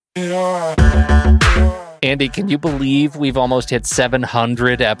Andy, can you believe we've almost hit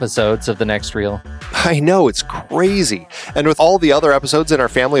 700 episodes of The Next Reel? I know, it's crazy. And with all the other episodes in our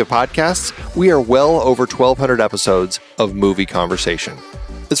family of podcasts, we are well over 1,200 episodes of movie conversation.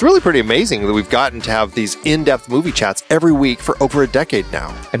 It's really pretty amazing that we've gotten to have these in-depth movie chats every week for over a decade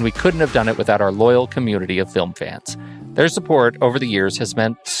now. And we couldn't have done it without our loyal community of film fans. Their support over the years has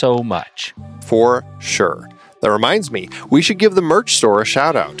meant so much. For sure. That reminds me, we should give the merch store a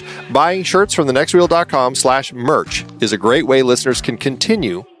shout out. Buying shirts from thenextreel.com/merch is a great way listeners can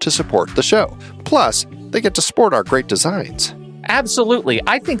continue to support the show. Plus, they get to sport our great designs. Absolutely.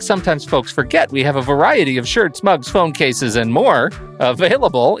 I think sometimes folks forget we have a variety of shirts, mugs, phone cases, and more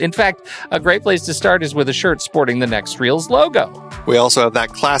available. In fact, a great place to start is with a shirt sporting the Next Reel's logo. We also have that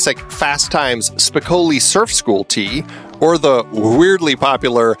classic Fast Times Spicoli Surf School tee, or the weirdly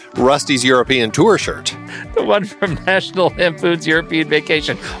popular Rusty's European Tour shirt. The one from National Lampoon's European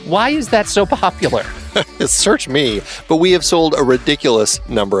Vacation. Why is that so popular? Search me, but we have sold a ridiculous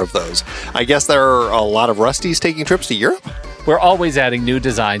number of those. I guess there are a lot of Rustys taking trips to Europe? We're always adding new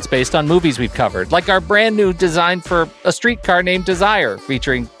designs based on movies we've covered, like our brand new design for a streetcar named Desire,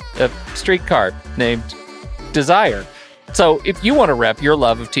 featuring a streetcar named Desire. So if you want to rep your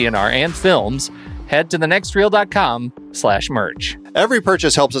love of TNR and films, head to thenextreel.com/merch. Every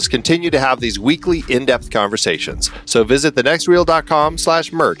purchase helps us continue to have these weekly in-depth conversations. So visit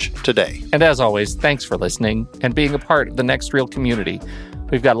thenextreel.com/merch today. And as always, thanks for listening and being a part of the Next Reel community.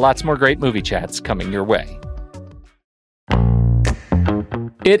 We've got lots more great movie chats coming your way.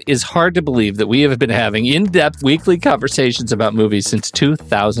 It is hard to believe that we have been having in-depth weekly conversations about movies since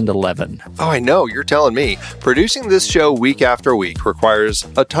 2011. Oh, I know, you're telling me. Producing this show week after week requires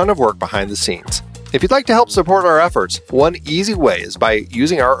a ton of work behind the scenes. If you'd like to help support our efforts, one easy way is by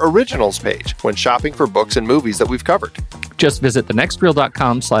using our originals page when shopping for books and movies that we've covered. Just visit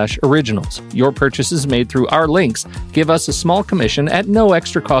thenextreel.com/originals. Your purchases made through our links give us a small commission at no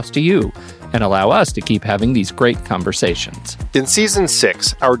extra cost to you and allow us to keep having these great conversations. In Season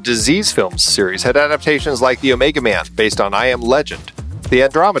 6, our Disease Films series had adaptations like The Omega Man, based on I Am Legend, The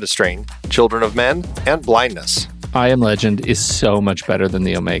Andromeda Strain, Children of Men, and Blindness. I Am Legend is so much better than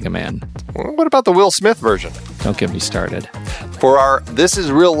The Omega Man. What about the Will Smith version? Don't get me started. For our This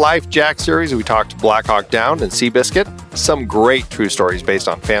Is Real Life Jack series, we talked Black Hawk Down and Seabiscuit, some great true stories based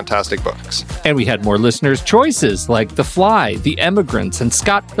on fantastic books. And we had more listeners' choices like The Fly, The Emigrants, and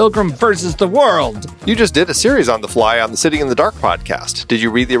Scott Pilgrim vs. the World. You just did a series on The Fly on the Sitting in the Dark podcast. Did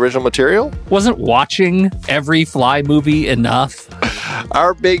you read the original material? Wasn't watching every Fly movie enough?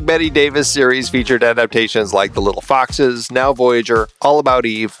 Our Big Betty Davis series featured adaptations like The Little Foxes, Now Voyager, All About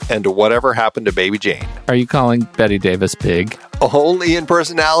Eve, and Whatever Happened to Baby Jane. Are you calling Betty Davis big? Only in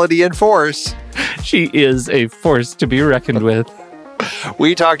personality and force. She is a force to be reckoned with.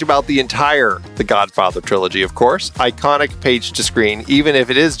 We talked about the entire The Godfather trilogy, of course. Iconic page to screen, even if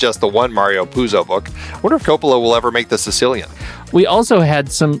it is just the one Mario Puzo book. I wonder if Coppola will ever make The Sicilian. We also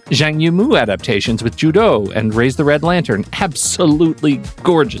had some Zhang Yimou adaptations with Judo and Raise the Red Lantern. Absolutely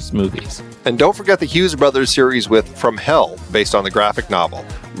gorgeous movies. And don't forget the Hughes Brothers series with From Hell, based on the graphic novel.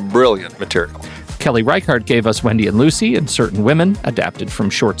 Brilliant material. Kelly Reichardt gave us Wendy and Lucy and Certain Women, adapted from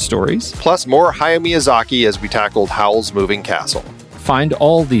short stories. Plus more Hayao Miyazaki as we tackled Howl's Moving Castle. Find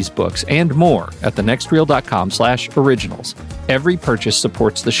all these books and more at thenextreel.com/originals. Every purchase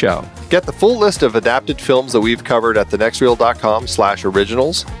supports the show. Get the full list of adapted films that we've covered at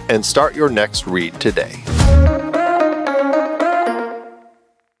thenextreel.com/originals and start your next read today.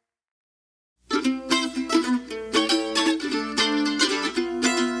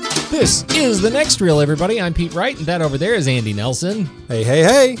 This is The Next Reel, everybody. I'm Pete Wright, and that over there is Andy Nelson. Hey, hey,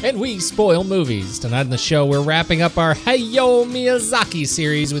 hey. And we spoil movies. Tonight on the show, we're wrapping up our Hayao Miyazaki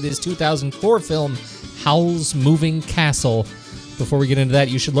series with his 2004 film, Howl's Moving Castle. Before we get into that,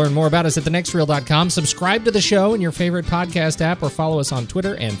 you should learn more about us at thenextreel.com. Subscribe to the show in your favorite podcast app or follow us on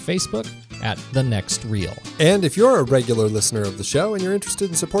Twitter and Facebook at The Next Reel. And if you're a regular listener of the show and you're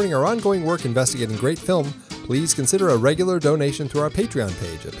interested in supporting our ongoing work investigating great film, please consider a regular donation through our Patreon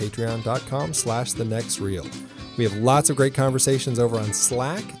page at patreon.com/thenextreel. We have lots of great conversations over on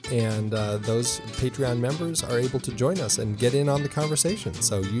Slack, and those Patreon members are able to join us and get in on the conversation,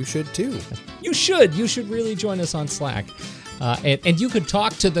 so you should too. You should really join us on Slack. And you could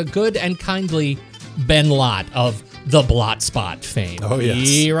talk to the good and kindly Ben Lott of the Blot Spot fame. Oh, yes.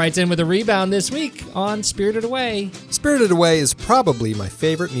 He writes in with a rebound this week on Spirited Away. Spirited Away is probably my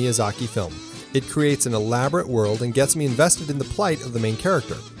favorite Miyazaki film. It creates an elaborate world and gets me invested in the plight of the main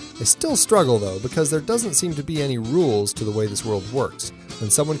character. I still struggle, though, because there doesn't seem to be any rules to the way this world works. When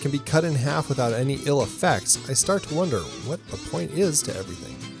someone can be cut in half without any ill effects, I start to wonder what the point is to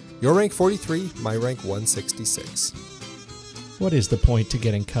everything. Your rank 43, my rank 166. What is the point to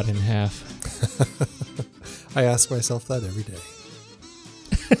getting cut in half? I ask myself that every day.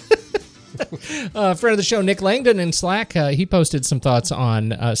 Friend of the show, Nick Langdon in Slack, he posted some thoughts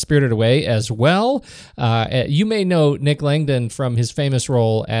on Spirited Away as well. You may know Nick Langdon from his famous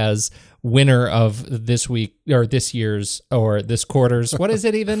role as winner of this week or this year's or this quarter's. What is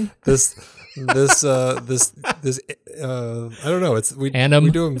it even? This I don't know. It's we annum.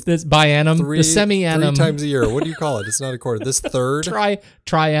 We do them this biannum, the semi-annum 3 times a year. What do you call it? It's not a quarter. This third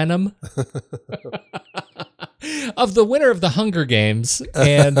triannum of the winner of the Hunger Games,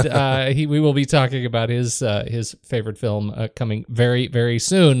 and we will be talking about his favorite film coming very, very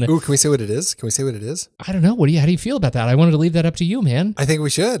soon. Ooh, can we say what it is? Can we say what it is? I don't know. How do you feel about that? I wanted to leave that up to you, man. I think we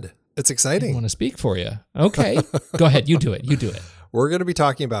should. It's I exciting. want to speak for you. Okay, go ahead. You do it. We're going to be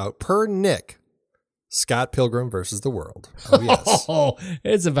talking about, per Nick, Scott Pilgrim versus the World. Oh, yes. Oh,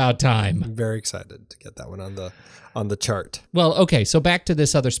 it's about time. I'm very excited to get that one on the chart. Well, okay, so back to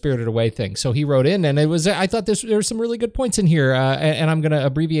this other Spirited Away thing. So he wrote in, and I thought there were some really good points in here, and I'm going to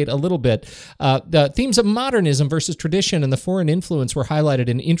abbreviate a little bit. The themes of modernism versus tradition and the foreign influence were highlighted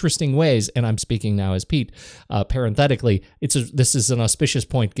in interesting ways, and I'm speaking now as Pete. Parenthetically, this is an auspicious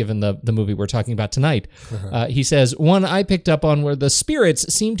point given the movie we're talking about tonight. He says, one I picked up on where the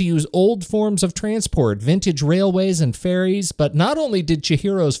spirits seem to use old forms of transport, vintage railways and ferries, but not only did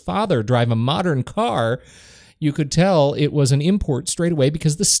Chihiro's father drive a modern car, you could tell it was an import straight away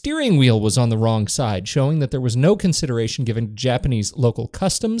because the steering wheel was on the wrong side, showing that there was no consideration given to Japanese local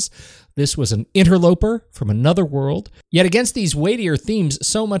customs. This was an interloper from another world. Yet against these weightier themes,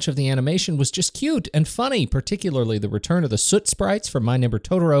 so much of the animation was just cute and funny, particularly the return of the soot sprites from My Neighbor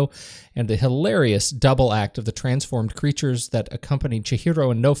Totoro and the hilarious double act of the transformed creatures that accompanied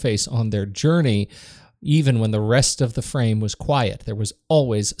Chihiro and No-Face on their journey. Even when the rest of the frame was quiet, there was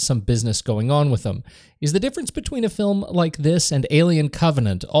always some business going on with them. Is the difference between a film like this and Alien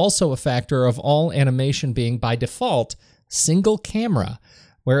Covenant also a factor of all animation being, by default, single camera?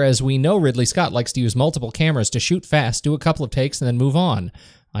 Whereas we know Ridley Scott likes to use multiple cameras to shoot fast, do a couple of takes, and then move on.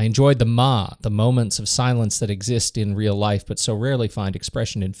 I enjoyed the moments of silence that exist in real life, but so rarely find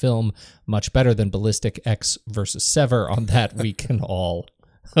expression in film, much better than Ballistic X versus Sever. On that, we can all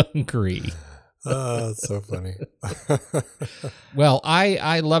agree. Oh, that's so funny. Well,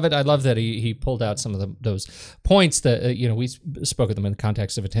 I love it. I love that he pulled out some of those points that, we spoke of them in the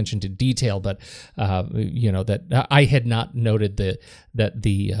context of attention to detail, but, that I had not noted that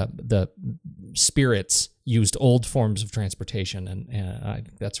the spirits used old forms of transportation. And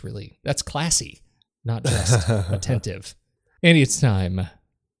that's classy, not just attentive. And it's time.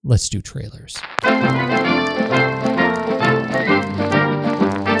 Let's do trailers.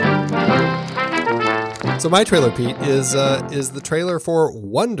 So my trailer, Pete, is the trailer for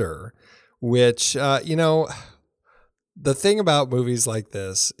Wonder, which, the thing about movies like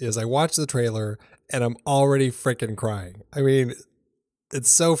this is I watch the trailer and I'm already freaking crying. I mean,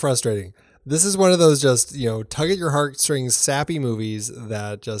 it's so frustrating. This is one of those just, tug at your heartstrings, sappy movies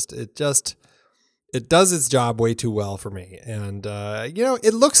that it does its job way too well for me. And,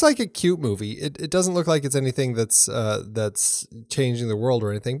 it looks like a cute movie. It doesn't look like it's anything that's changing the world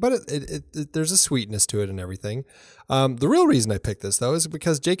or anything, but there's a sweetness to it and everything. The real reason I picked this, though, is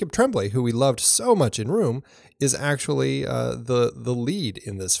because Jacob Tremblay, who we loved so much in Room, is actually the lead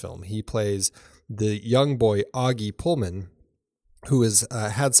in this film. He plays the young boy, Augie Pullman, who has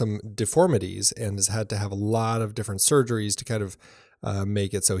had some deformities and has had to have a lot of different surgeries to kind of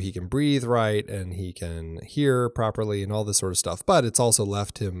make it so he can breathe right and he can hear properly and all this sort of stuff. But it's also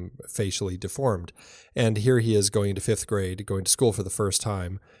left him facially deformed. And here he is going to 5th grade, going to school for the first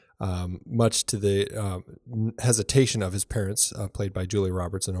time, much to the hesitation of his parents, played by Julia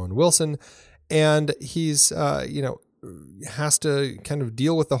Roberts and Owen Wilson. And he's, has to kind of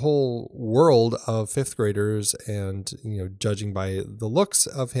deal with the whole world of 5th graders and, judging by the looks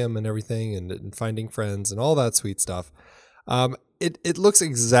of him and everything and finding friends and all that sweet stuff. It looks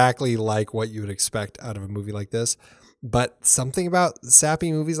exactly like what you would expect out of a movie like this, but something about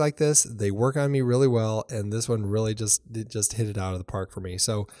sappy movies like this, they work on me really well, and this one really just hit it out of the park for me.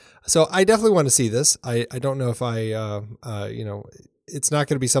 So I definitely want to see this. I don't know if it's not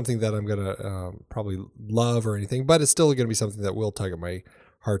going to be something that I'm going to probably love or anything, but it's still going to be something that will tug at my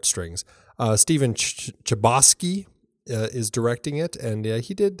heartstrings. Stephen Chbosky is directing it, and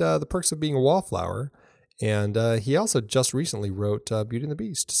he did The Perks of Being a Wallflower. And he also just recently wrote Beauty and the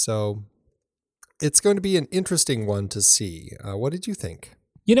Beast. So it's going to be an interesting one to see. What did you think?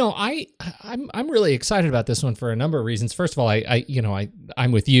 I'm really excited about this one for a number of reasons. First of all,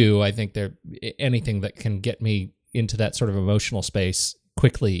 I'm with you. I think anything that can get me into that sort of emotional space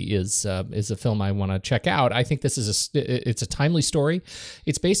quickly is a film I want to check out. I think this is it's a timely story.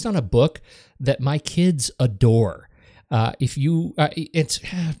 It's based on a book that my kids adore. It's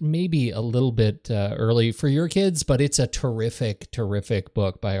maybe a little bit early for your kids, but it's a terrific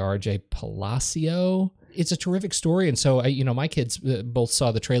book by R.J. Palacio. It's a terrific story, and so my kids both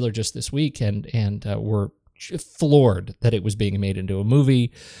saw the trailer just this week and were floored that it was being made into a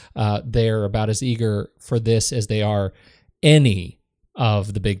movie. They're about as eager for this as they are any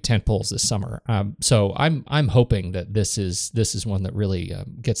of the big tentpoles this summer. So I'm hoping that this is one that really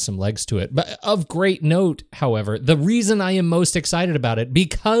gets some legs to it. But of great note, however, the reason I am most excited about it,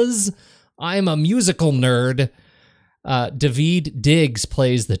 because I'm a musical nerd, Daveed Diggs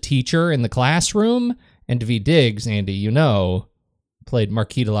plays the teacher in the classroom, and Daveed Diggs, Andy, played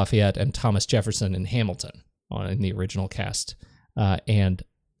Marquis de Lafayette and Thomas Jefferson in Hamilton in the original cast. And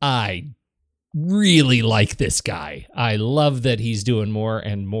I really like this guy. I love that he's doing more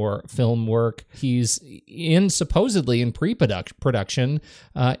and more film work. He's supposedly in pre-production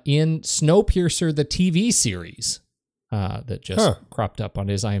in Snowpiercer, the TV series that just cropped up on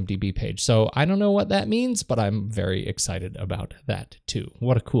his IMDb page. So I don't know what that means, but I'm very excited about that too.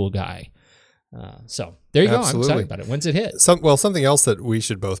 What a cool guy. So there you go. I'm excited about it. When's it hit? Something else that we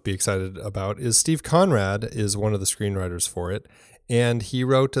should both be excited about is Steve Conrad is one of the screenwriters for it. And he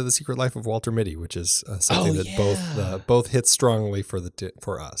wrote The Secret Life of Walter Mitty, which is something that both hits strongly for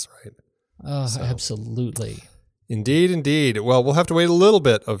us, right? Oh, so, absolutely. Indeed. Well, we'll have to wait a little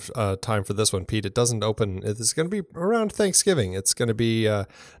bit of time for this one, Pete. It doesn't open. It's going to be around Thanksgiving. It's going to be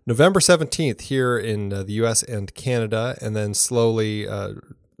November 17th here in the U.S. and Canada, and then slowly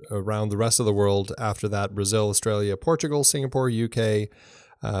around the rest of the world after that: Brazil, Australia, Portugal, Singapore, UK,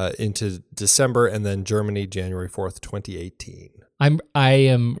 into December, and then Germany, January 4th, 2018. I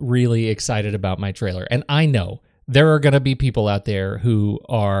am really excited about my trailer, and I know there are going to be people out there who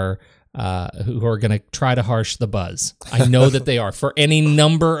are going to try to harsh the buzz. I know that they are, for any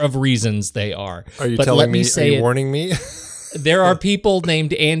number of reasons they are. Are you telling me? Are you warning me? There are people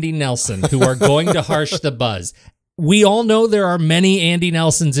named Andy Nelson who are going to harsh the buzz. We all know there are many Andy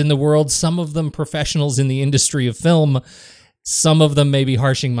Nelsons in the world, some of them professionals in the industry of film. Some of them may be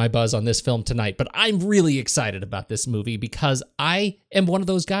harshing my buzz on this film tonight, but I'm really excited about this movie because I am one of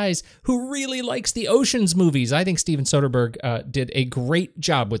those guys who really likes the Ocean's movies. I think Steven Soderbergh did a great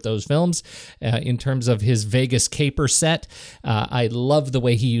job with those films in terms of his Vegas caper set. I love the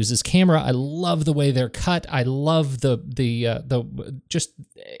way he uses camera. I love the way they're cut. I love the just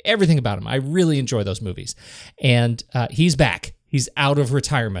everything about him. I really enjoy those movies. And he's back. He's out of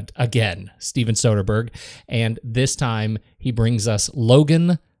retirement again, Steven Soderbergh, and this time he brings us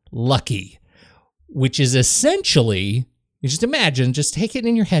Logan Lucky, which is essentially, you just imagine, just take it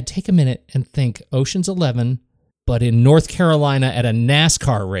in your head, take a minute and think Ocean's 11, but in North Carolina at a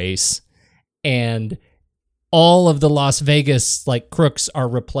NASCAR race, and all of the Las Vegas crooks are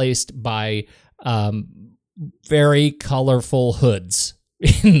replaced by very colorful hoods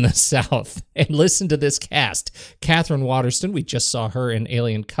in the South. And listen to this cast. Catherine Waterston, we just saw her in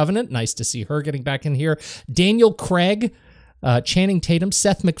Alien Covenant. Nice to see her getting back in here. Daniel Craig, Channing Tatum,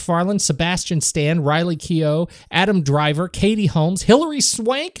 Seth MacFarlane, Sebastian Stan, Riley Keough, Adam Driver, Katie Holmes, Hilary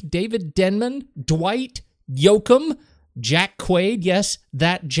Swank, David Denman, Dwight Yoakam, Jack Quaid. Yes,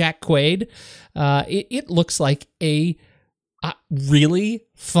 that Jack Quaid. It looks like a really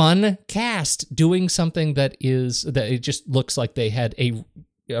fun cast doing something that it just looks like they had a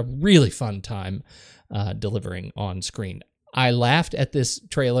really fun time delivering on screen. I laughed at this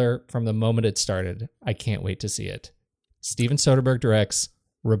trailer from the moment it started. I can't wait to see it. Steven Soderbergh directs,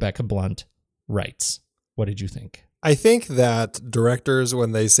 Rebecca Blunt writes. What did you think? I think that directors,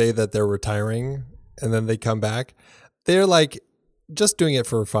 when they say that they're retiring and then they come back, they're just doing it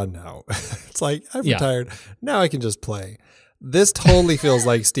for fun now. It's I've retired. Now I can just play. This totally feels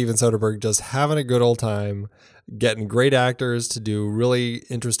like Steven Soderbergh just having a good old time, getting great actors to do really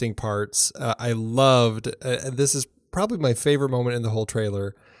interesting parts. I loved, this is probably my favorite moment in the whole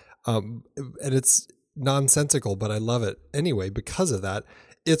trailer, and it's nonsensical, but I love it anyway because of that.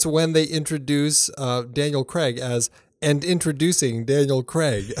 It's when they introduce Daniel Craig and introducing Daniel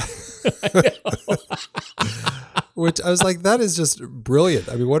Craig. Which I was like, that is just brilliant.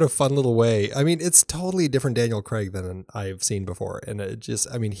 I mean, what a fun little way. I mean, it's totally different Daniel Craig than I've seen before. And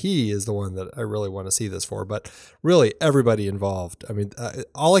he is the one that I really want to see this for. But really, everybody involved. I mean,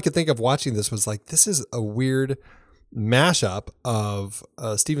 all I could think of watching this was this is a weird mashup of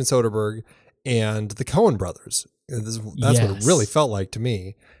Steven Soderbergh and the Coen brothers. That's what it really felt like to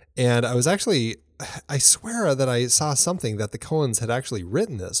me. And I was I swear that I saw something that the Coens had actually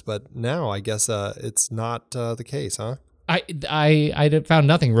written this, but now I guess it's not the case, huh? I found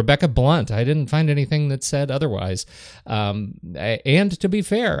nothing. Rebecca Blunt, I didn't find anything that said otherwise. And to be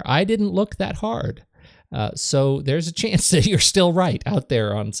fair, I didn't look that hard. So there's a chance that you're still right out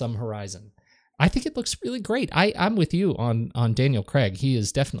there on some horizon. I think it looks really great. I'm with you on Daniel Craig. He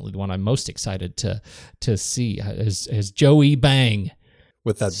is definitely the one I'm most excited to see as Joey Bang.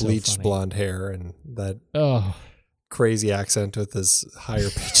 With that bleached blonde hair and that crazy accent with his higher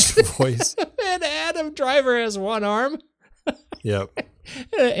pitched voice. And Adam Driver has one arm. Yep.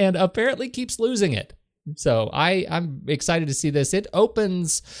 And apparently keeps losing it. So I'm excited to see this. It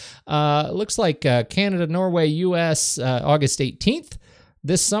opens, looks like Canada, Norway, US, August 18th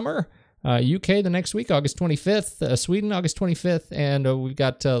this summer. UK the next week, August 25th. Sweden, August 25th. And we've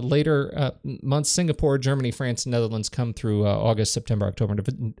got later months, Singapore, Germany, France, and Netherlands come through August, September, October,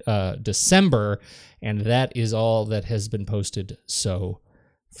 December. And that is all that has been posted so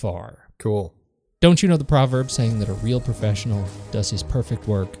far. Cool. Don't you know the proverb saying that a real professional does his perfect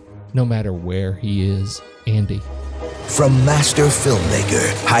work no matter where he is? Andy. From master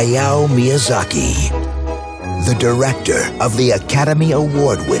filmmaker Hayao Miyazaki, the director of the Academy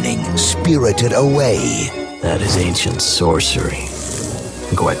Award-winning Spirited Away. That is ancient sorcery,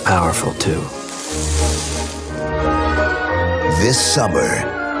 and quite powerful too. This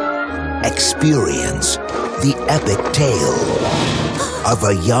summer, experience the epic tale of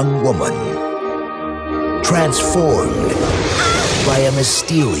a young woman transformed by a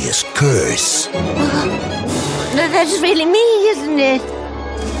mysterious curse. That's really me, isn't it?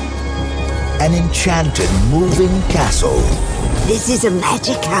 An enchanted moving castle. This is a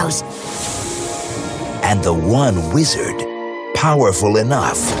magic house. And the one wizard powerful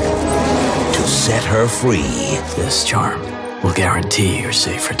enough to set her free. This charm will guarantee your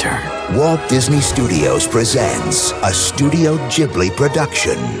safe return. Walt Disney Studios presents a Studio Ghibli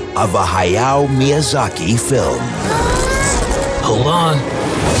production of a Hayao Miyazaki film. Hold on.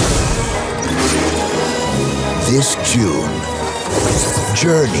 This June,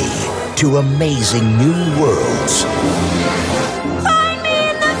 journey to amazing new worlds. Find me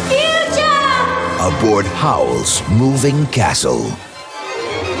in the future! Aboard Howl's Moving Castle.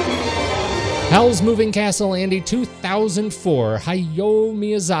 Howl's Moving Castle, Andy, 2004. Hayao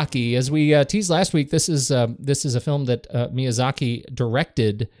Miyazaki. As we teased last week, this is a film that Miyazaki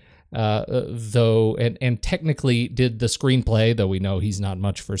directed, though, and technically did the screenplay, though we know he's not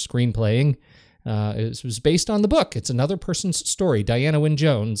much for screenplaying. It was based on the book. It's another person's story. Diana Wynne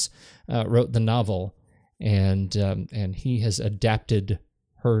Jones wrote the novel, and he has adapted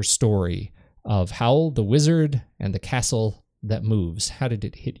her story of Howl, the Wizard, and the Castle That Moves. How did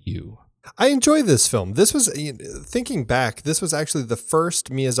it hit you? I enjoy this film. This was, thinking back, this was actually the first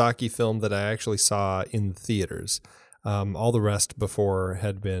Miyazaki film that I actually saw in theaters. All the rest before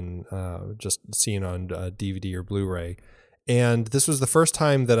had been just seen on DVD or Blu-ray. And this was the first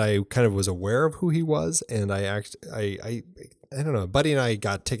time that I kind of was aware of who he was. And I don't know, Buddy and I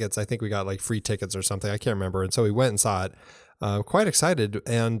got tickets. I think we got like free tickets or something. I can't remember. And so we went and saw it. Quite excited.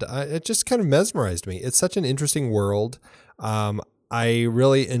 And it just kind of mesmerized me. It's such an interesting world. I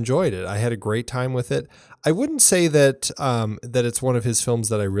really enjoyed it. I had a great time with it. I wouldn't say that that it's one of his films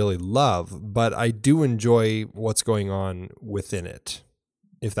that I really love, but I do enjoy what's going on within it,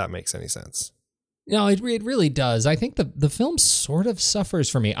 if that makes any sense. No, it really does. I think the film sort of suffers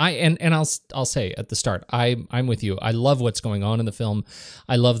for me. I'll say at the start, I'm with you. I love what's going on in the film.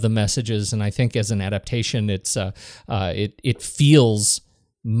 I love the messages, and I think as an adaptation, it feels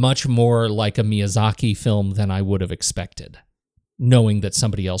much more like a Miyazaki film than I would have expected, knowing that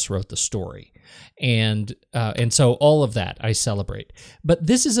somebody else wrote the story. And so all of that I celebrate. But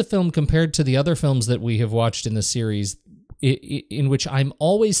this is a film compared to the other films that we have watched in the series in which I'm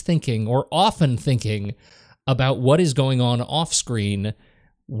always thinking, or often thinking, about what is going on off screen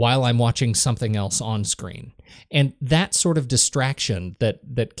while I'm watching something else on screen. And that sort of distraction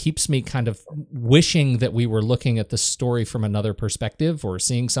that keeps me kind of wishing that we were looking at the story from another perspective or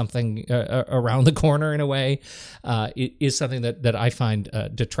seeing something around the corner in a way, is something that I find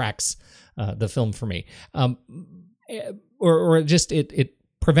detracts the film for me. Or just it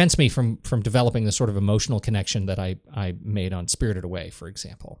prevents me from developing the sort of emotional connection that I made on Spirited Away, for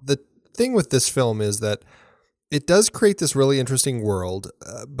example. The thing with this film is that it does create this really interesting world,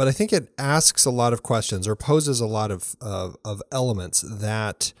 but I think it asks a lot of questions or poses a lot of elements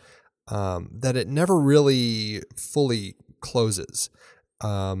that it never really fully closes.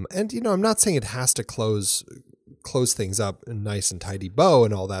 And I'm not saying it has to close things up in a nice and tidy bow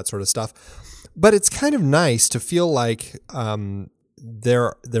and all that sort of stuff, but it's kind of nice to feel like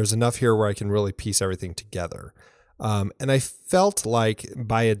there's enough here where I can really piece everything together. And I felt like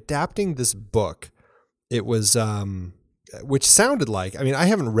by adapting this book, it was which sounded like, I mean, I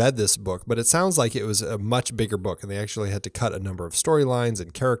haven't read this book, but it sounds like it was a much bigger book, and they actually had to cut a number of storylines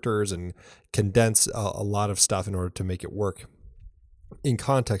and characters and condense a lot of stuff in order to make it work in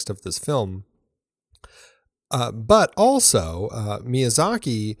context of this film. But also,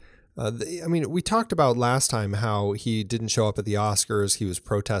 Miyazaki, I mean, we talked about last time how he didn't show up at the Oscars. He was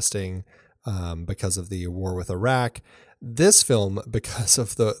protesting because of the war with Iraq. This film, because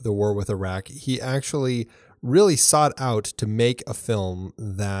of the war with Iraq, he actually really sought out to make a film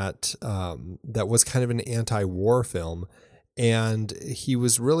that that was kind of an anti-war film, and he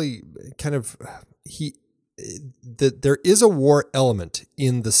was really kind of there is a war element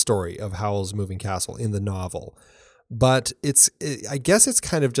in the story of Howl's Moving Castle in the novel, but I guess it's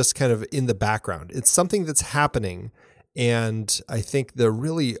kind of in the background. It's something that's happening. And I think the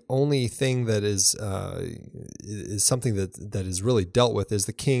really only thing that is something that is really dealt with is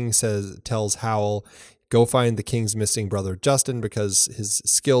the king tells Howl, go find the king's missing brother Justin because his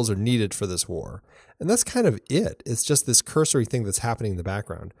skills are needed for this war. And that's kind of it. It's just this cursory thing that's happening in the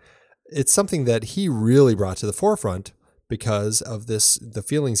background. It's something that he really brought to the forefront because of the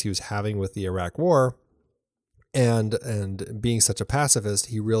feelings he was having with the Iraq war, and being such a pacifist,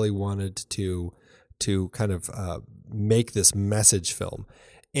 he really wanted to kind of make this message film.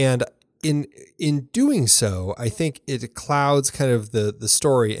 And in doing so, I think it clouds kind of the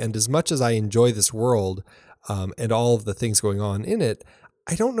story. And as much as I enjoy this world and all of the things going on in it,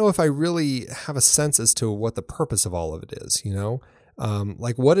 I don't know if I really have a sense as to what the purpose of all of it is, you know?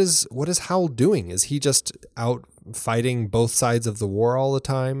 Like what is Howl doing? Is he just out fighting both sides of the war all the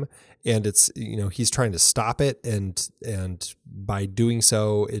time? And it's, you know, he's trying to stop it, and by doing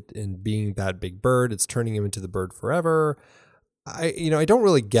so, and being that big bird, it's turning him into the bird forever. I don't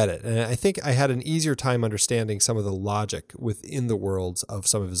really get it. And I think I had an easier time understanding some of the logic within the worlds of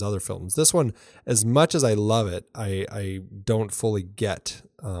some of his other films. This one, as much as I love it, I don't fully get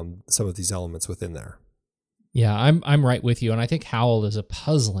some of these elements within there. Yeah, I'm right with you, and I think Howl is a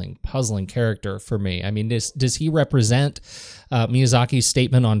puzzling character for me. I mean, does he represent Miyazaki's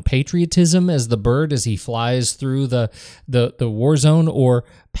statement on patriotism as the bird as he flies through the war zone, or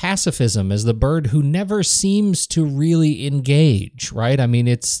pacifism as the bird who never seems to really engage? Right? I mean,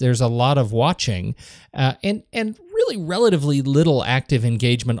 there's a lot of watching and really relatively little active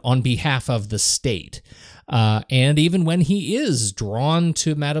engagement on behalf of the state. And even when he is drawn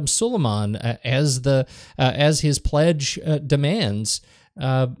to Madame Suleiman as his pledge demands,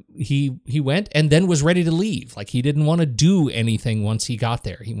 he went and then was ready to leave. Like, he didn't want to do anything once he got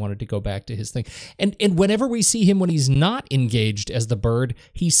there. He wanted to go back to his thing. And whenever we see him when he's not engaged as the bird,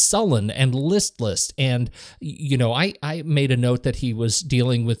 he's sullen and listless. And, you know, I made a note that he was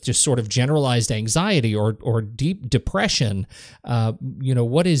dealing with just sort of generalized anxiety or deep depression. You know,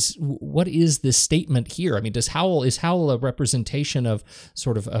 what is this statement here? I mean, is Howl a representation of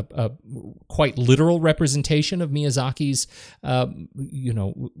sort of a quite literal representation of Miyazaki's,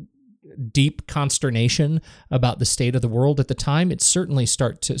 deep consternation about the state of the world at the time? It certainly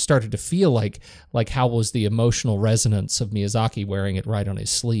started to feel like how was the emotional resonance of Miyazaki wearing it right on his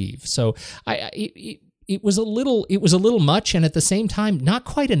sleeve. So it was a little much, and at the same time, not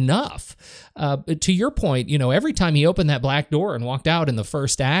quite enough. To your point, you know, every time he opened that black door and walked out in the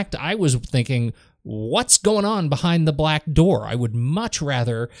first act, I was thinking, what's going on behind the black door? I would much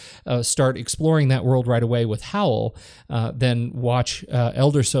rather start exploring that world right away with Howl than watch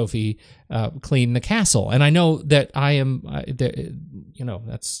Elder Sophie clean the castle. And I know that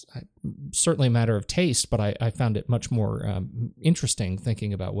that's certainly a matter of taste, but I found it much more interesting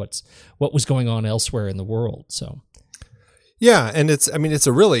thinking about what was going on elsewhere in the world. So, yeah, and it's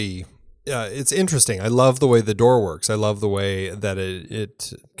a really. It's interesting. I love the way the door works. I love the way that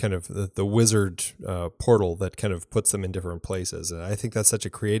it kind of the wizard portal that kind of puts them in different places. And I think that's such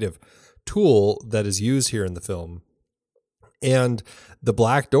a creative tool that is used here in the film. And the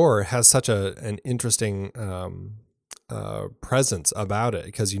black door has such an interesting presence about it,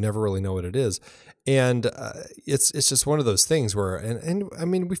 because you never really know what it is. And it's just one of those things where, and I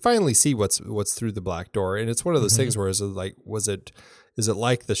mean, we finally see what's through the black door. And it's one of those things where is it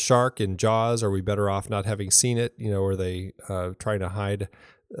like the shark in Jaws? Are we better off not having seen it? You know, are they trying to hide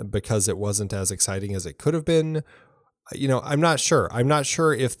because it wasn't as exciting as it could have been? You know, I'm not sure. I'm not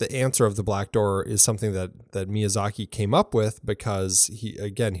sure if the answer of the black door is something that Miyazaki came up with because he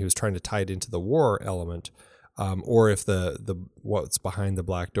was trying to tie it into the war element, or if the what's behind the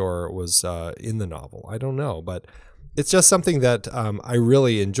black door was in the novel. I don't know, but it's just something that I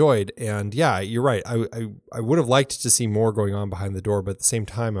really enjoyed. And yeah, you're right. I would have liked to see more going on behind the door, but at the same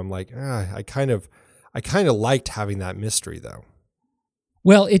time, I'm like, I kind of liked having that mystery, though.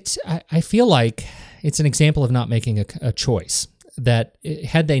 Well, I feel like it's an example of not making a choice. That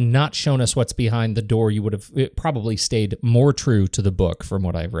had they not shown us what's behind the door, you would have probably stayed more true to the book from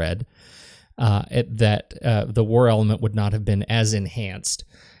what I've read. The war element would not have been as enhanced.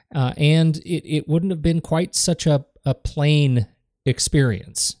 And it wouldn't have been quite such a plain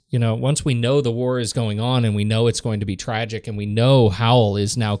experience. Once we know the war is going on and we know it's going to be tragic and we know Howl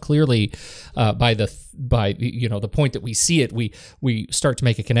is now clearly by the point that we see it, we start to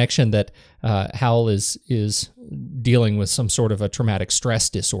make a connection that Howl is dealing with some sort of a traumatic stress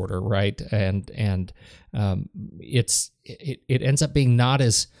disorder, right? And it ends up being not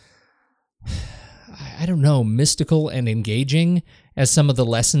as, I don't know, mystical and engaging as some of the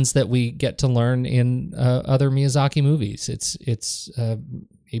lessons that we get to learn in other Miyazaki movies. It's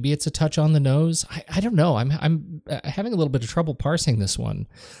maybe it's a touch on the nose. I don't know. I'm having a little bit of trouble parsing this one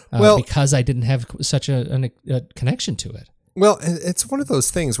because I didn't have such a connection to it. Well, it's one of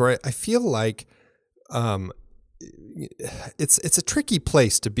those things where I feel like it's a tricky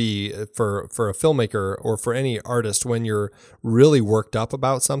place to be for a filmmaker or for any artist when you're really worked up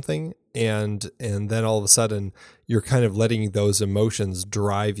about something and then all of a sudden you're kind of letting those emotions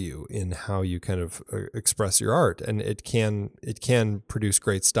drive you in how you kind of express your art, and it can produce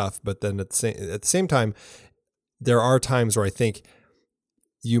great stuff. But then at the same time, there are times where I think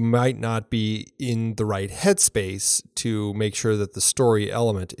you might not be in the right headspace to make sure that the story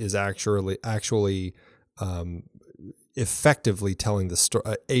element is actually effectively telling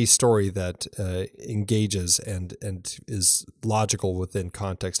a story that engages and is logical within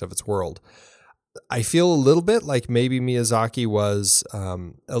context of its world. I feel a little bit like maybe Miyazaki was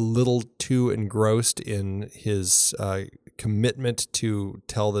a little too engrossed in his commitment to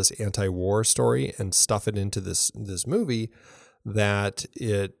tell this anti-war story and stuff it into this movie, that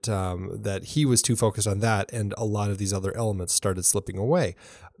he was too focused on that, and a lot of these other elements started slipping away.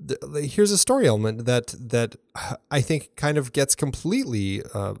 Here's a story element that I think kind of gets completely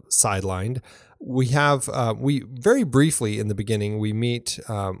sidelined. We have we very briefly in the beginning we meet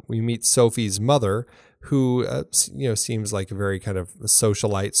Sophie's mother, who seems like a very kind of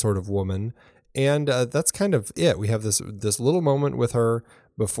socialite sort of woman, and that's kind of it. We have this little moment with her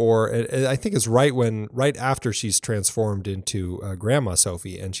before, and I think it's right after she's transformed into Grandma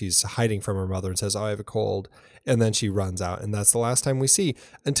Sophie, and she's hiding from her mother and says, "Oh, I have a cold," and then she runs out, and that's the last time we see.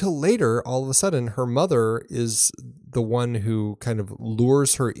 Until later, all of a sudden, her mother is the one who kind of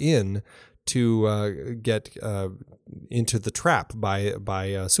lures her in to get into the trap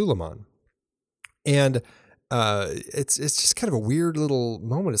by Suleiman, and it's just kind of a weird little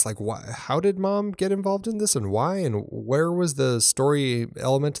moment. It's like, how did Mom get involved in this, and why, and where was the story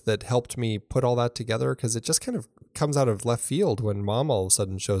element that helped me put all that together? Because it just kind of comes out of left field when Mom all of a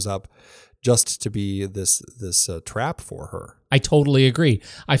sudden shows up just to be this trap for her. I totally agree.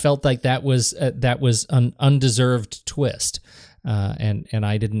 I felt like that was an undeserved twist. And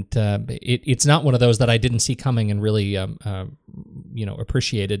I didn't. It's not one of those that I didn't see coming and really,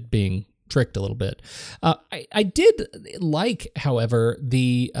 appreciated being tricked a little bit. I did like, however,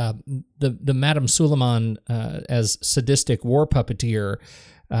 the Madame Suleiman as sadistic war puppeteer,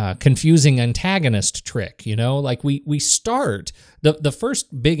 confusing antagonist trick. Like we start the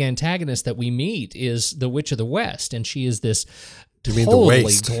first big antagonist that we meet is the Witch of the West, and she is this. Do you mean the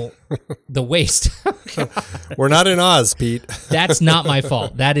waste? The waste. We're not in Oz, Pete. That's not my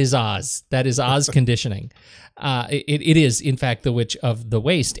fault. That is Oz. That is Oz conditioning. It is, in fact, the Witch of the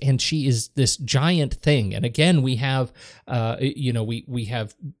Waste, and she is this giant thing. And again, we have, we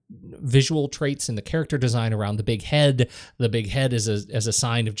have visual traits in the character design around the big head. The big head is as a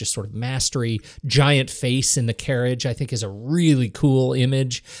sign of just sort of mastery. Giant face in the carriage, I think, is a really cool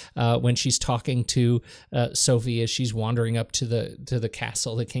image when she's talking to Sophie as she's wandering up to the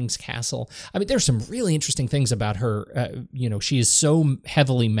castle, the king's castle. I mean, there's some really interesting things about her. She is so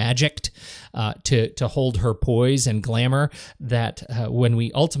heavily magicked to hold her poise and glamour that when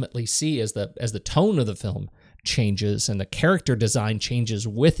we ultimately see as the tone of the film changes and the character design changes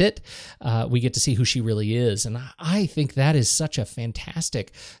with it, we get to see who she really is. And I think that is such a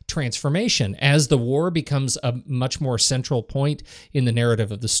fantastic transformation. As the war becomes a much more central point in the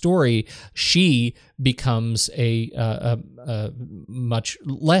narrative of the story, she becomes a much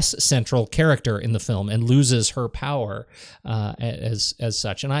less central character in the film and loses her power as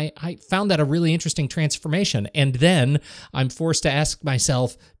such. And I found that a really interesting transformation. And then I'm forced to ask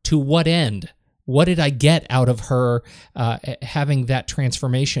myself, to what end? What did I get out of her having that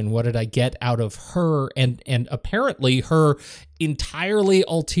transformation? What did I get out of her and apparently her entirely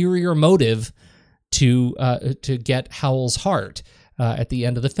ulterior motive to get Howl's heart at the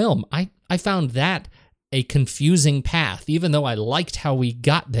end of the film? I found that a confusing path. Even though I liked how we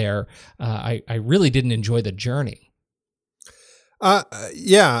got there, I really didn't enjoy the journey.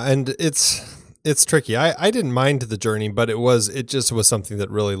 Yeah, and it's tricky. I didn't mind the journey, but it just was something that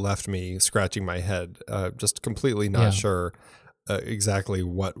really left me scratching my head, just completely not sure exactly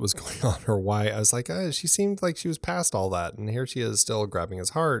what was going on or why. I was like, she seemed like she was past all that, and here she is still grabbing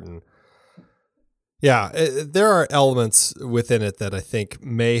his heart. And there are elements within it that I think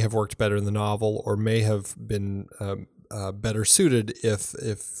may have worked better in the novel, or may have been better suited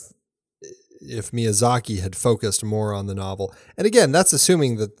if Miyazaki had focused more on the novel. And again, that's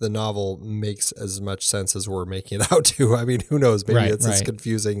assuming that the novel makes as much sense as we're making it out to. I mean, who knows? Maybe it's as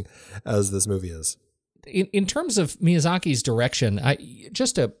confusing as this movie is. In terms of Miyazaki's direction,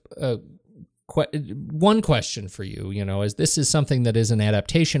 one question for you, is this is something that is an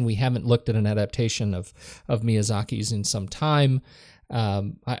adaptation. We haven't looked at an adaptation of Miyazaki's in some time.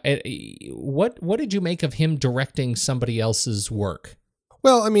 What did you make of him directing somebody else's work?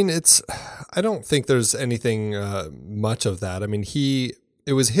 Well, I mean, I don't think there's anything much of that. I mean,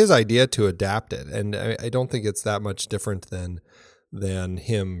 it was his idea to adapt it, and I don't think it's that much different than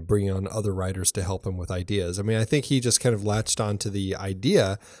him bringing on other writers to help him with ideas. I mean, I think he just kind of latched onto the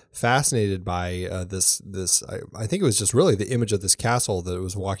idea, fascinated by this. I think it was just really the image of this castle that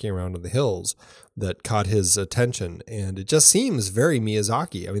was walking around in the hills that caught his attention, and it just seems very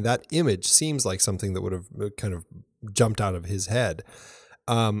Miyazaki. I mean, that image seems like something that would have kind of jumped out of his head.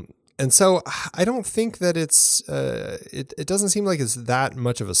 And so I don't think that it doesn't seem like it's that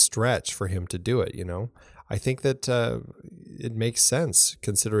much of a stretch for him to do it. I think that it makes sense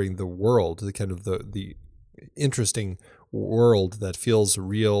considering the world, the kind of the interesting world that feels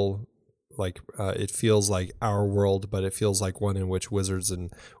real, like it feels like our world, but it feels like one in which wizards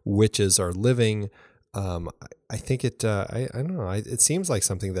and witches are living. I think I don't know. It seems like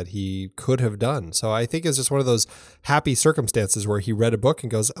something that he could have done. So I think it's just one of those happy circumstances where he read a book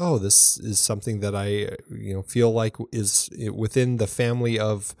and goes, "Oh, this is something that I, feel like is within the family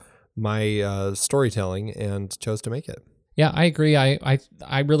of my storytelling," and chose to make it. Yeah, I agree.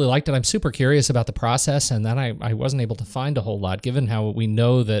 I really liked it. I'm super curious about the process, and then I wasn't able to find a whole lot, given how we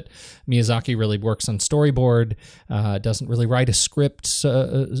know that Miyazaki really works on storyboard, doesn't really write a script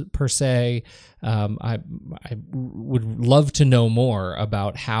per se. I would love to know more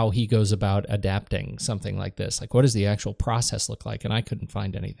about how he goes about adapting something like this. Like, what does the actual process look like? And I couldn't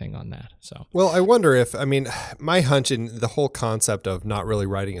find anything on that. So, well, I wonder my hunch in the whole concept of not really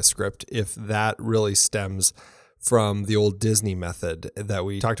writing a script, if that really stems from the old Disney method that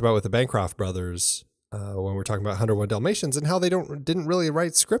we talked about with the Bancroft brothers when we're talking about 101 Dalmatians, and how they didn't really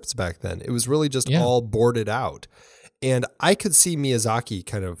write scripts back then. It was really just all boarded out. And I could see Miyazaki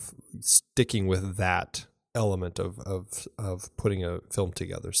kind of sticking with that element of putting a film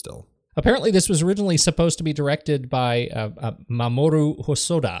together still. Apparently, this was originally supposed to be directed by Mamoru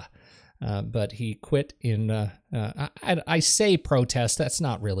Hosoda, but he quit in, I say protest, that's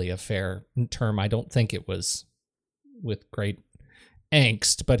not really a fair term. I don't think it was with great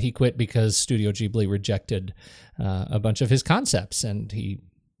angst, but he quit because Studio Ghibli rejected a bunch of his concepts, and he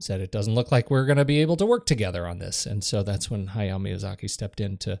said, it doesn't look like we're going to be able to work together on this. And so that's when Hayao Miyazaki stepped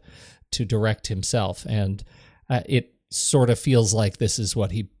in to direct himself. And it sort of feels like this is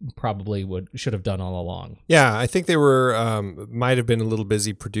what he probably should have done all along. Yeah, I think they were, might have been a little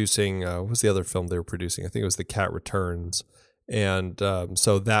busy producing, what was the other film they were producing? I think it was The Cat Returns. And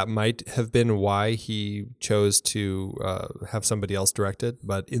so that might have been why he chose to have somebody else direct it.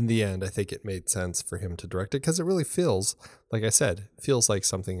 But in the end, I think it made sense for him to direct it because it really feels, like I said, feels like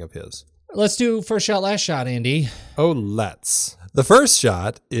something of his. Let's do first shot, last shot, Andy. Oh, let's. The first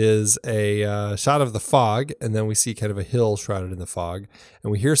shot is a shot of the fog, and then we see kind of a hill shrouded in the fog.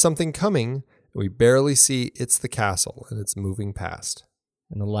 And we hear something coming, and we barely see it's the castle, and it's moving past.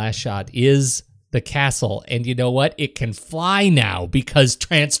 And the last shot is the castle, and you know what? It can fly now because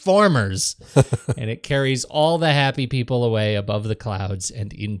Transformers, and it carries all the happy people away above the clouds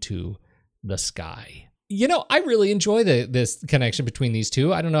and into the sky. I really enjoy this connection between these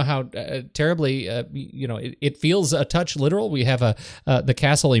two. I don't know how terribly, it feels a touch literal. We have the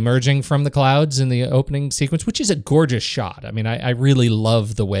castle emerging from the clouds in the opening sequence, which is a gorgeous shot. I mean, I really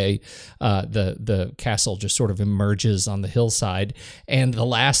love the way the castle just sort of emerges on the hillside, and the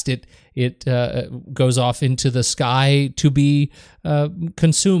last it goes off into the sky to be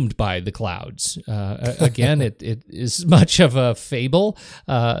consumed by the clouds. Again, it is much of a fable,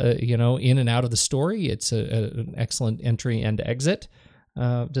 in and out of the story. It's an excellent entry and exit.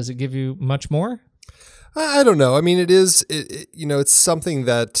 Does it give you much more? I don't know. I mean, it's something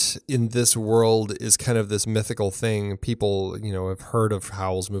that in this world is kind of this mythical thing. People, have heard of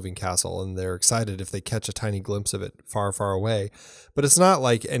Howl's Moving Castle and they're excited if they catch a tiny glimpse of it far, far away. But it's not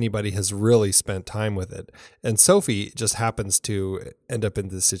like anybody has really spent time with it. And Sophie just happens to end up in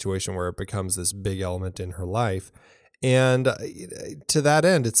this situation where it becomes this big element in her life. And to that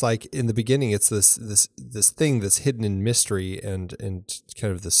end, it's like in the beginning, it's this thing that's hidden in mystery and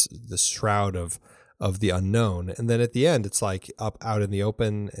kind of this shroud of the unknown. And then at the end, it's like up out in the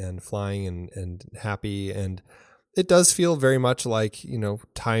open and flying and happy. And it does feel very much like,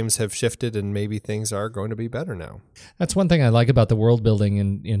 times have shifted and maybe things are going to be better now. That's one thing I like about the world building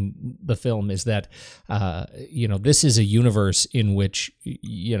in the film is that, this is a universe in which,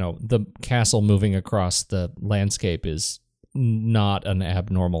 the castle moving across the landscape is not an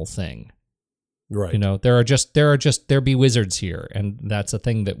abnormal thing. Right. There be wizards here. And that's a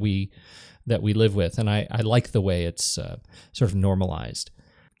thing that we live with, and I like the way it's sort of normalized.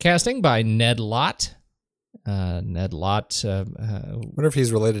 Casting by Ned Lott. Ned Lott. Wonder if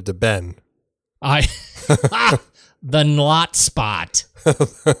he's related to Ben. The Lott Spot.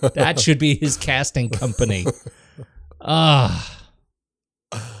 That should be his casting company.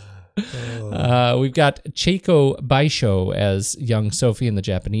 We've got Cheiko Baisho as young Sophie in the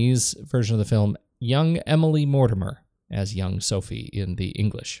Japanese version of the film, young Emily Mortimer as young Sophie in the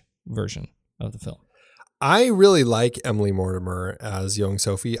English version of the film. I really like Emily Mortimer as young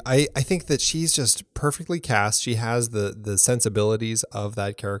Sophie. I think that she's just perfectly cast. She has the sensibilities of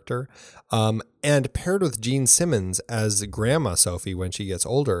that character. And paired with Gene Simmons as Grandma Sophie when she gets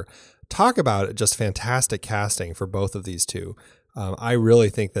older, talk about just fantastic casting for both of these two. I really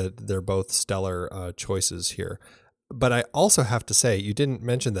think that they're both stellar choices here. But I also have to say, you didn't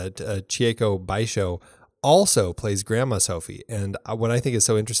mention that Chieko Baisho also plays Grandma Sophie. And what I think is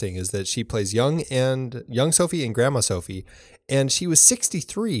so interesting is that she plays young Sophie and Grandma Sophie, and she was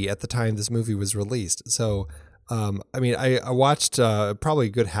 63 at the time this movie was released. So, I watched probably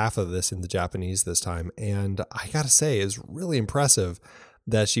a good half of this in the Japanese this time, and I gotta say, it's really impressive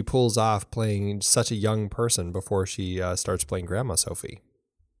that she pulls off playing such a young person before she starts playing Grandma Sophie.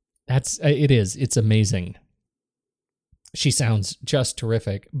 It's amazing. She sounds just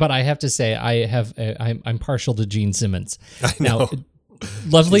terrific, but I have to say I'm partial to Gene Simmons. I know. Now,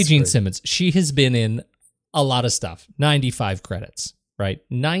 lovely Gene Simmons. She has been in a lot of stuff. 95 credits, right?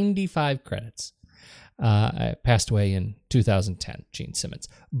 95 credits. Passed away in 2010, Gene Simmons.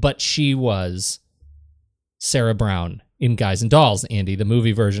 But she was Sarah Brown in Guys and Dolls, Andy, the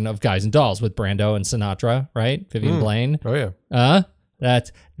movie version of Guys and Dolls with Brando and Sinatra, right? Vivian Blaine. Oh yeah.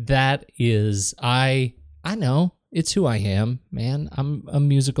 That is I know. It's who I am, man. I'm a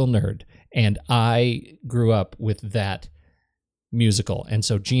musical nerd, and I grew up with that musical. And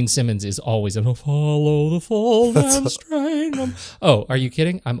so Gene Simmons is always in Follow the Fall and Strain Them. Oh, are you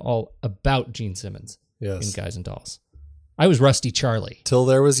kidding? I'm all about Gene Simmons in Guys and Dolls. I was Rusty Charlie. Till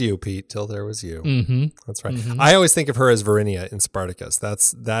There Was You, Pete. Till There Was You. Mm-hmm. That's right. Mm-hmm. I always think of her as Varinia in Spartacus.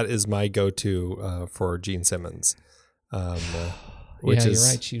 That is my go-to for Gene Simmons. You're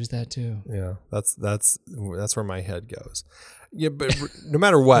right. She was that too. Yeah, that's where my head goes. Yeah, but no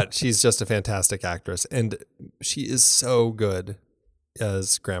matter what, she's just a fantastic actress, and she is so good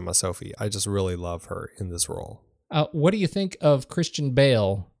as Grandma Sophie. I just really love her in this role. What do you think of Christian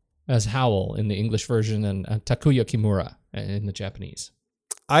Bale as Howl in the English version and Takuya Kimura in the Japanese?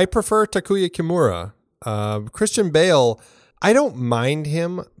 I prefer Takuya Kimura. Christian Bale, I don't mind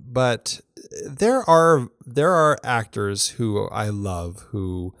him, but there are actors who I love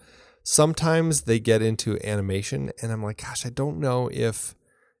who sometimes they get into animation and I'm like, gosh, I don't know if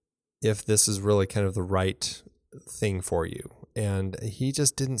this is really kind of the right thing for you. And he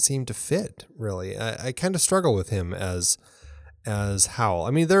just didn't seem to fit, really. I kind of struggle with him as Howl.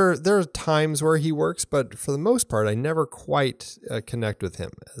 I mean, there are times where he works, but for the most part, I never quite connect with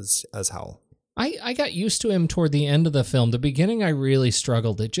him as Howl. I got used to him toward the end of the film. The beginning, I really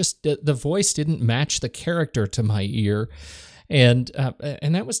struggled. It just the voice didn't match the character to my ear, and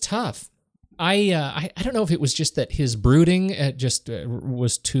that was tough. I don't know if it was just that his brooding just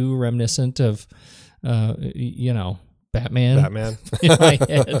was too reminiscent of, Batman. I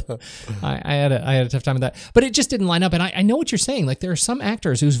had a tough time with that, but it just didn't line up. And I know what you're saying. Like there are some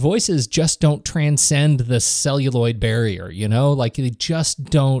actors whose voices just don't transcend the celluloid barrier. Like they just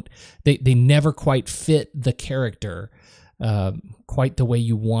don't. They never quite fit the character quite the way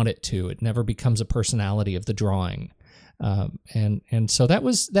you want it to. It never becomes a personality of the drawing. And so that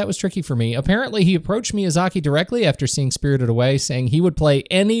was tricky for me. Apparently, he approached Miyazaki directly after seeing Spirited Away, saying he would play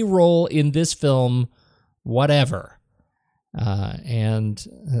any role in this film, whatever. And